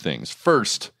wondering two things.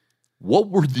 First, what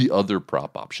were the other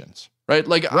prop options? Right?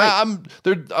 Like I'm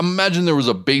imagine there was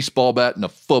a baseball bat and a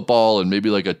football and maybe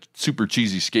like a super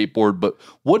cheesy skateboard, but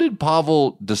what did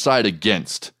Pavel decide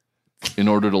against in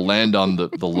order to land on the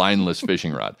lineless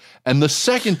fishing rod? And the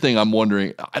second thing I'm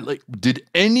wondering, did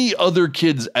any other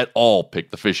kids at all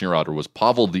pick the fishing rod, or was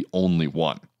Pavel the only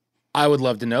one? I would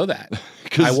love to know that.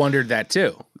 I wondered that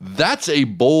too. That's a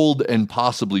bold and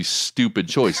possibly stupid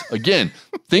choice. Again,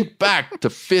 think back to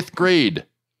 5th grade.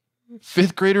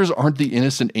 5th graders aren't the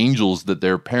innocent angels that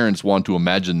their parents want to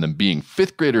imagine them being.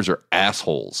 5th graders are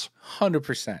assholes.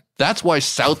 100%. That's why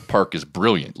South Park is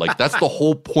brilliant. Like that's the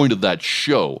whole point of that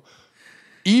show.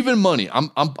 Even money.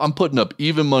 I'm putting up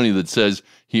even money that says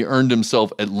he earned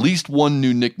himself at least one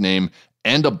new nickname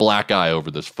and a black eye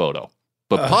over this photo.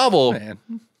 But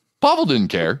Pavel didn't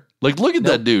care. Like look at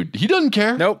that dude. He doesn't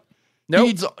care. Nope.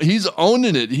 He's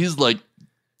owning it. He's like,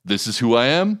 this is who I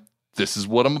am. This is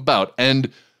what I'm about.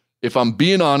 And if I'm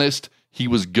being honest, he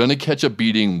was going to catch a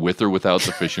beating with or without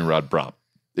the fishing rod prop.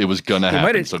 It was going to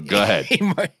happen, so go ahead. He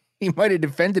might have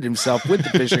defended himself with the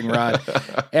fishing rod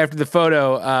after the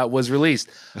photo was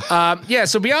released.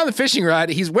 So beyond the fishing rod,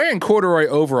 he's wearing corduroy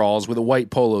overalls with a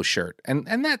white polo shirt.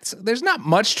 And there's not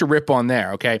much to rip on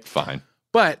there, okay? Fine.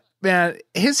 But, man,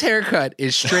 his haircut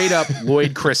is straight up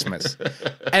Lloyd Christmas.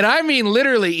 And I mean,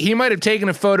 literally, he might have taken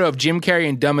a photo of Jim Carrey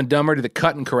and Dumb and Dumber to the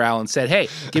cutting corral and said, hey,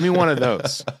 give me one of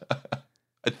those.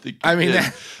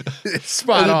 It's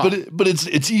spot on. But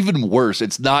it's even worse.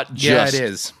 It's not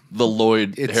just the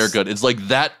Lloyd haircut. It's like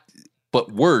that,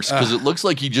 but worse, because it looks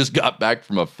like he just got back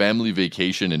from a family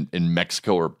vacation in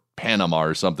Mexico or Panama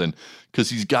or something, because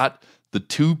he's got the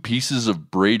 2 pieces of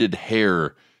braided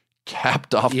hair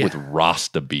capped off with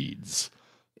Rasta beads.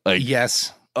 Like,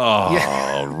 yes.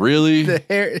 Oh, really?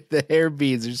 The hair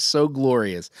beads are so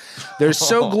glorious. They're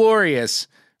so glorious,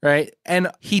 right? And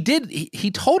he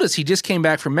told us he just came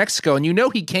back from Mexico, and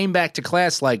he came back to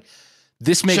class like,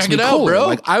 this makes me cool, bro.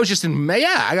 Like I was just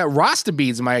I got Rasta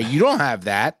beads in my hair. You don't have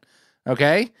that,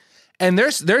 okay? And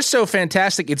they're so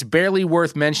fantastic. It's barely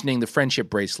worth mentioning the friendship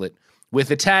bracelet, with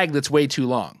a tag that's way too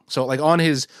long. So like on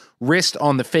his wrist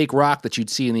on the fake rock that you'd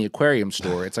see in the aquarium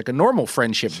store, it's like a normal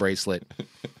friendship bracelet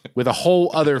with a whole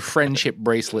other friendship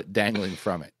bracelet dangling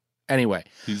from it. Anyway.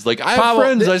 He's like, I have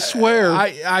friends, I swear.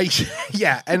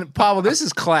 Yeah, and Pavel, this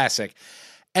is classic.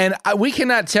 And we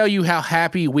cannot tell you how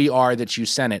happy we are that you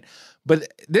sent it. But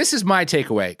this is my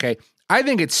takeaway, okay? I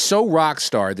think it's so rock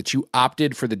star that you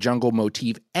opted for the jungle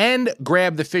motif and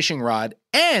grabbed the fishing rod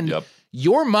and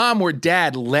your mom or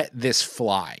dad let this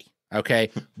fly,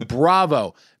 okay?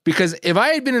 Bravo. Because if I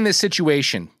had been in this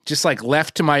situation, just like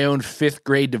left to my own 5th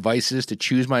grade devices to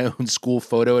choose my own school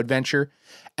photo adventure,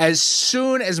 as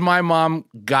soon as my mom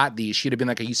got these, she'd have been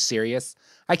like, are you serious?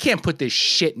 I can't put this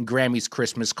shit in Grammy's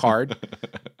Christmas card.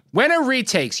 When are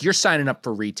retakes? You're signing up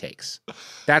for retakes.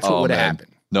 That's what would have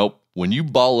happened. Nope. When you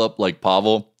ball up like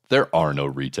Pavel, there are no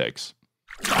retakes.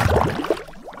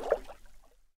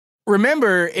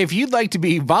 Remember, if you'd like to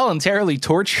be voluntarily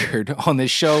tortured on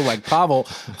this show like Pavel,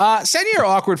 send your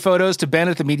awkward photos to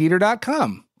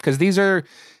ben@themeateater.com because these are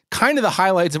kind of the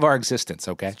highlights of our existence,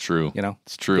 okay? It's true. You know?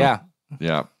 It's true. Yeah.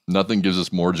 Yeah. Nothing gives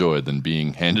us more joy than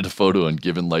being handed a photo and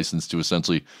given license to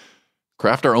essentially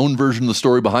craft our own version of the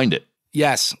story behind it.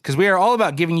 Yes, because we are all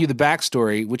about giving you the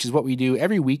backstory, which is what we do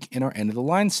every week in our End of the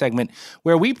Line segment,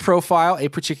 where we profile a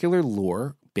particular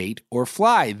lure, bait, or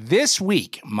fly. This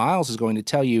week, Miles is going to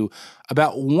tell you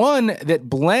about one that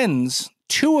blends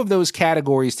 2 of those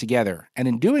categories together, and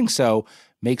in doing so,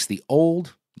 makes the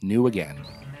old new again.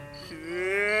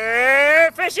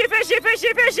 Fishy, fishy,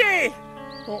 fishy, fishy!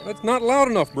 Oh, that's not loud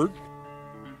enough, Bert.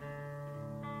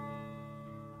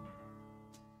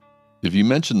 If you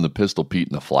mention the Pistol Pete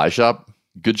in a fly shop,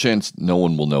 good chance no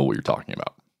one will know what you're talking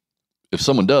about. If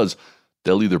someone does,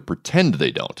 they'll either pretend they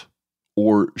don't,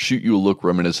 or shoot you a look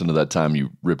reminiscent of that time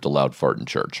you ripped a loud fart in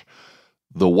church.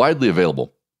 Though widely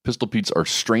available, Pistol Petes are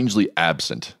strangely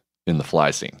absent in the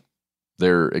fly scene.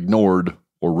 They're ignored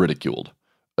or ridiculed,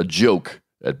 a joke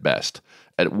at best.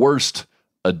 At worst,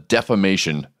 a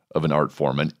defamation of an art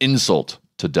form, an insult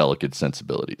to delicate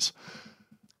sensibilities.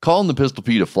 Calling the Pistol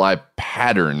Pete a fly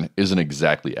pattern isn't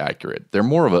exactly accurate. They're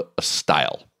more of a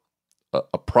style,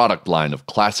 a product line of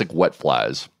classic wet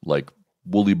flies like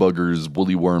woolly buggers,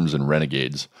 woolly worms, and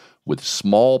renegades with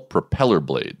small propeller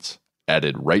blades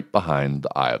added right behind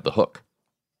the eye of the hook.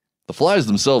 The flies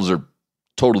themselves are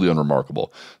totally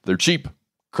unremarkable. They're cheap,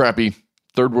 crappy,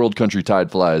 third world country tide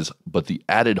flies, but the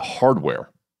added hardware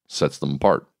sets them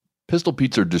apart. Pistol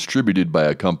Petes are distributed by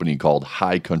a company called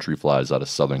High Country Flies out of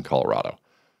southern Colorado.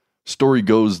 Story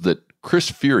goes that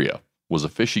Chris Furia was a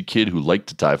fishy kid who liked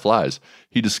to tie flies.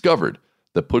 He discovered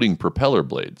that putting propeller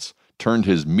blades turned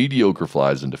his mediocre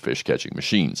flies into fish-catching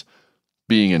machines.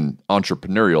 Being an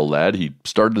entrepreneurial lad, he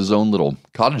started his own little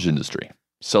cottage industry,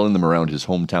 selling them around his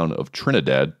hometown of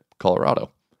Trinidad,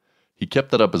 Colorado. He kept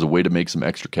that up as a way to make some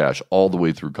extra cash all the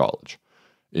way through college.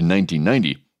 In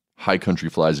 1990, High Country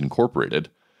Flies Incorporated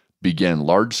began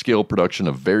large-scale production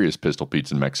of various Pistol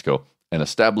Petes in Mexico and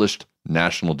established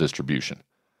national distribution.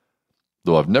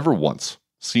 Though I've never once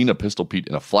seen a Pistol Pete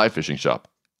in a fly fishing shop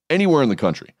anywhere in the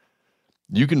country,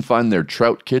 you can find their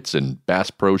trout kits in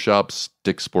Bass Pro Shops,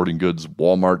 Dick's Sporting Goods,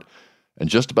 Walmart, and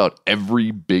just about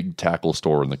every big tackle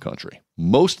store in the country.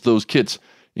 Most of those kits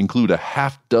include a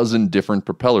half dozen different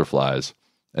propeller flies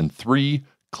and 3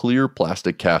 clear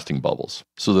plastic casting bubbles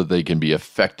so that they can be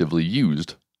effectively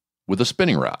used with a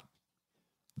spinning rod.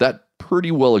 That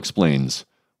pretty well explains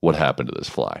what happened to this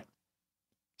fly.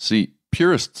 See,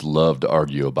 purists love to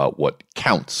argue about what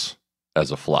counts as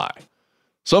a fly.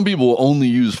 Some people will only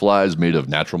use flies made of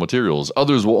natural materials.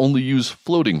 Others will only use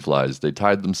floating flies they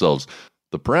tied themselves.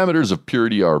 The parameters of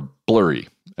purity are blurry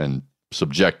and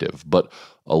subjective, but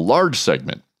a large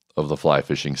segment of the fly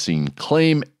fishing scene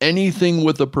claim anything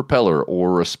with a propeller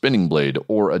or a spinning blade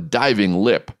or a diving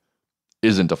lip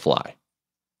isn't a fly.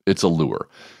 It's a lure.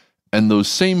 And those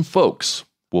same folks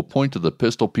will point to the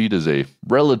Pistol Pete as a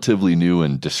relatively new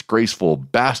and disgraceful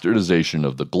bastardization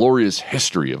of the glorious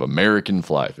history of American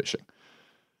fly fishing.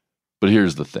 But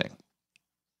here's the thing.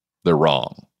 They're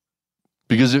wrong.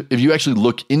 Because if you actually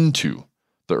look into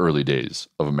the early days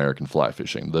of American fly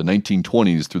fishing, the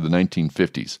 1920s through the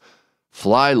 1950s,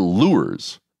 fly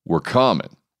lures were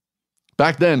common.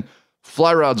 Back then,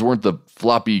 fly rods weren't the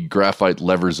floppy graphite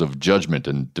levers of judgment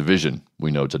and division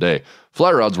we know today.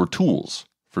 Fly rods were tools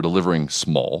for delivering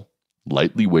small,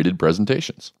 lightly weighted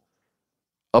presentations.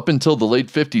 Up until the late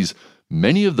 50s,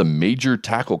 many of the major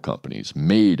tackle companies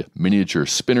made miniature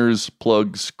spinners,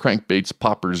 plugs, crankbaits,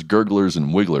 poppers, gurglers,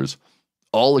 and wigglers,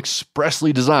 all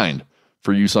expressly designed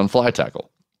for use on fly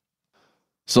tackle.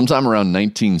 Sometime around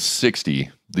 1960,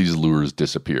 these lures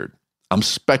disappeared. I'm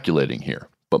speculating here,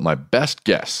 but my best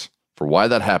guess for why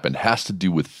that happened has to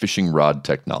do with fishing rod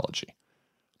technology.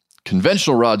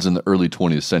 Conventional rods in the early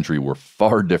 20th century were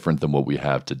far different than what we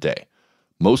have today.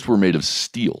 Most were made of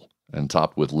steel and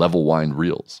topped with level wind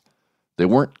reels. They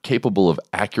weren't capable of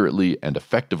accurately and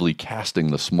effectively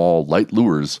casting the small, light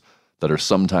lures that are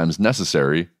sometimes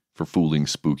necessary for fooling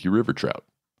spooky river trout.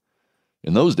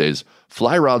 In those days,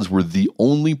 fly rods were the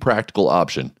only practical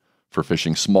option for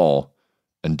fishing small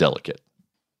and delicate.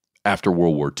 After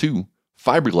World War II,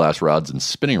 fiberglass rods and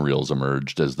spinning reels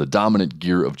emerged as the dominant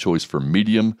gear of choice for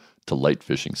medium to light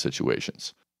fishing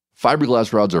situations.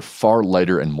 Fiberglass rods are far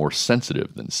lighter and more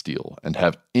sensitive than steel and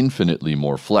have infinitely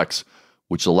more flex,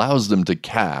 which allows them to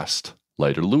cast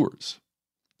lighter lures.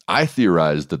 I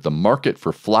theorized that the market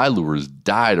for fly lures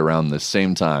died around this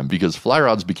same time because fly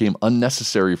rods became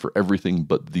unnecessary for everything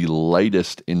but the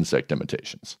lightest insect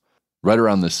imitations. Right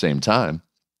around this same time,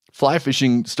 fly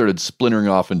fishing started splintering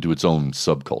off into its own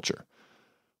subculture.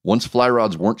 Once fly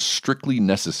rods weren't strictly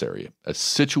necessary as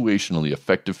situationally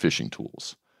effective fishing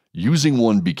tools, using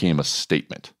one became a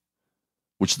statement,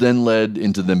 which then led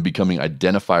into them becoming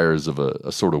identifiers of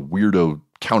a sort of weirdo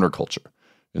counterculture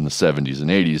in the 70s and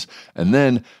 80s, and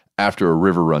then, after A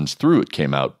River Runs Through It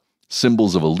came out,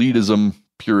 symbols of elitism,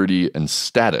 purity, and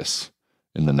status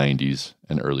in the 90s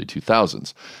and early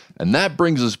 2000s. And that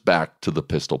brings us back to the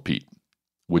Pistol Pete,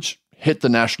 which hit the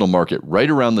national market right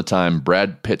around the time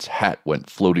Brad Pitt's hat went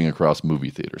floating across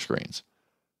movie theater screens.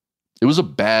 It was a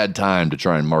bad time to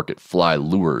try and market fly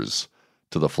lures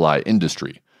to the fly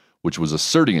industry, which was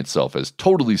asserting itself as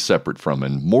totally separate from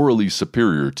and morally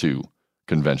superior to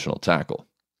conventional tackle.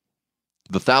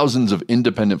 The thousands of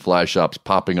independent fly shops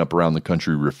popping up around the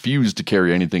country refused to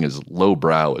carry anything as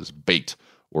lowbrow as bait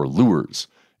or lures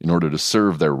in order to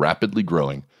serve their rapidly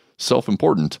growing,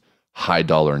 self-important,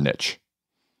 high-dollar niche.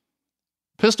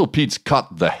 Pistol Pete's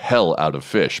caught the hell out of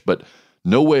fish, but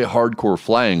no way hardcore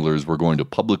fly anglers were going to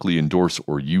publicly endorse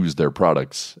or use their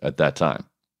products at that time.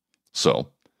 So,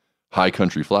 High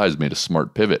Country Flies made a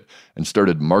smart pivot and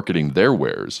started marketing their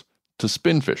wares to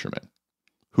spin fishermen,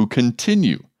 who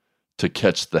continue to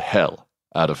catch the hell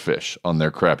out of fish on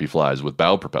their crappy flies with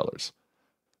bow propellers.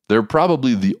 They're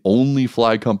probably the only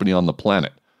fly company on the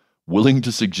planet willing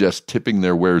to suggest tipping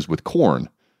their wares with corn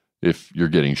if you're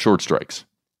getting short strikes.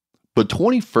 But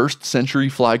 21st century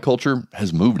fly culture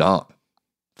has moved on.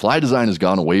 Fly design has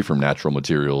gone away from natural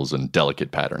materials and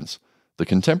delicate patterns. The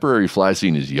contemporary fly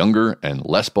scene is younger and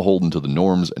less beholden to the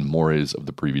norms and mores of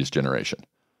the previous generation.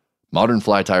 Modern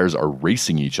fly tyers are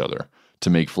racing each other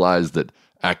to make flies that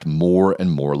act more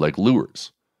and more like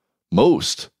lures.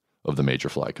 Most of the major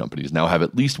fly companies now have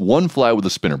at least one fly with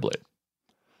a spinner blade.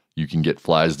 You can get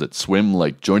flies that swim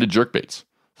like jointed jerkbaits,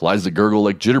 flies that gurgle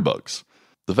like jitterbugs.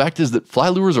 The fact is that fly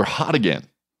lures are hot again,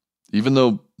 even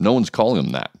though no one's calling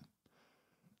them that.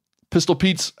 Pistol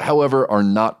Petes, however, are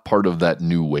not part of that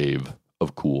new wave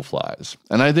of cool flies,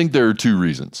 and I think there are two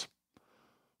reasons.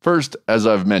 First, as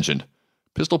I've mentioned,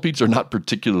 Pistol Petes are not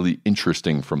particularly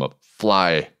interesting from a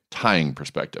fly tying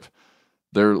perspective.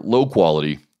 They're low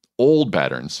quality, old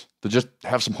patterns that just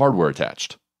have some hardware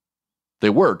attached. They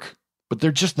work, but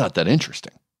they're just not that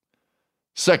interesting.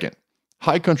 Second,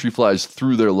 High Country Flies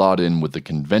threw their lot in with the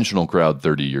conventional crowd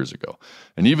 30 years ago.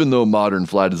 And even though modern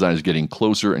fly design is getting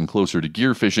closer and closer to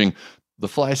gear fishing, the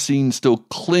fly scene still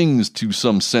clings to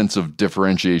some sense of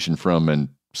differentiation from and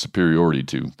superiority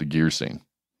to the gear scene.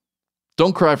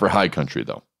 Don't cry for High Country,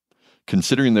 though.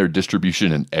 Considering their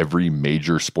distribution in every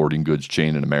major sporting goods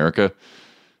chain in America,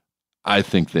 I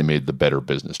think they made the better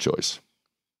business choice.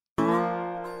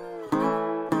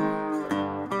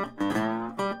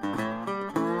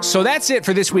 So that's it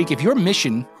for this week. If your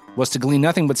mission was to glean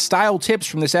nothing but style tips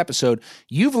from this episode,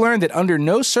 you've learned that under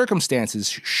no circumstances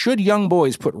should young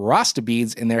boys put Rasta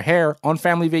beads in their hair on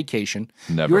family vacation.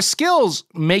 Never. Your skills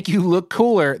make you look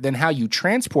cooler than how you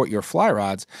transport your fly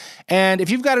rods. And if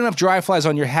you've got enough dry flies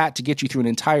on your hat to get you through an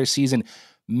entire season,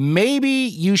 maybe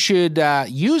you should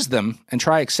use them and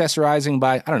try accessorizing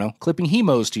by, clipping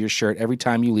hemos to your shirt every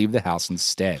time you leave the house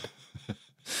instead.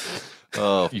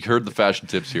 Oh, you heard the fashion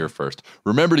tips here first.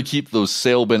 Remember to keep those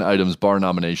sale bin items, bar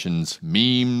nominations,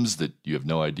 memes that you have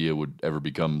no idea would ever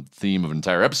become theme of an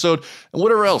entire episode, and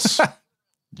whatever else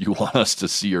you want us to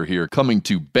see or hear coming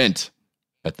to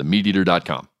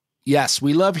bent@themeateater.com. Yes,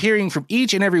 we love hearing from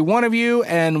each and every one of you,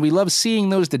 and we love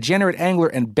seeing those Degenerate Angler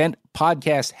and Bent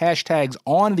Podcast hashtags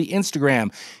on the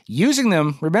Instagram. Using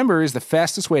them, remember, is the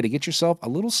fastest way to get yourself a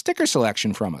little sticker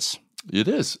selection from us. It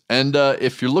is. And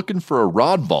if you're looking for a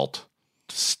rod vault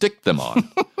to stick them on,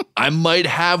 I might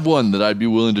have one that I'd be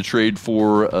willing to trade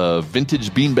for a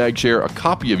vintage beanbag chair, a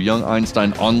copy of Young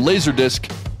Einstein on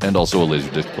Laserdisc, and also a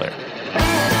Laserdisc player.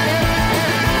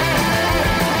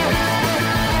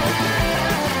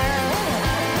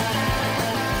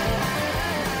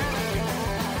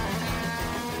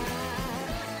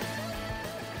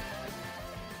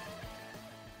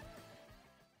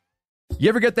 You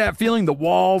ever get that feeling the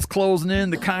walls closing in,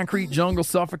 the concrete jungle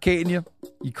suffocating you?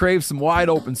 You crave some wide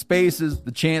open spaces,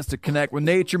 the chance to connect with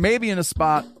nature, maybe in a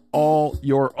spot all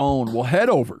your own. Well, head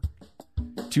over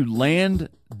to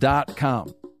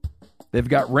land.com. They've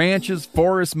got ranches,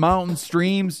 forests, mountains,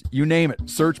 streams, you name it.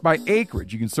 Search by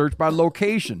acreage. You can search by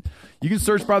location. You can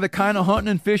search by the kind of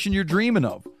hunting and fishing you're dreaming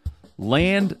of.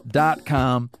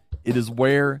 Land.com. It is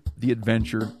where the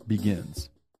adventure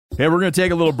begins. Hey, we're going to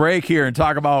take a little break here and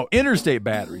talk about Interstate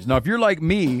batteries. Now, if you're like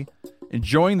me,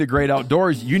 enjoying the great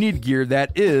outdoors, you need gear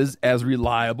that is as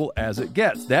reliable as it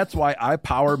gets. That's why I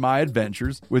power my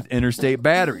adventures with Interstate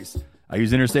batteries. I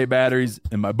use Interstate batteries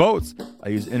in my boats. I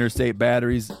use Interstate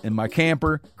batteries in my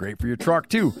camper. Great for your truck,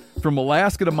 too. From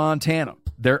Alaska to Montana,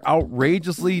 they're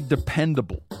outrageously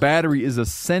dependable. Battery is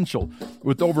essential.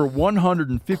 With over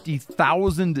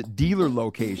 150,000 dealer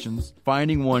locations,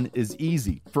 finding one is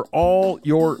easy. For all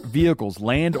your vehicles,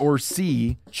 land or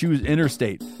sea, choose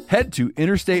Interstate. Head to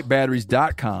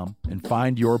interstatebatteries.com and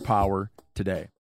find your power today.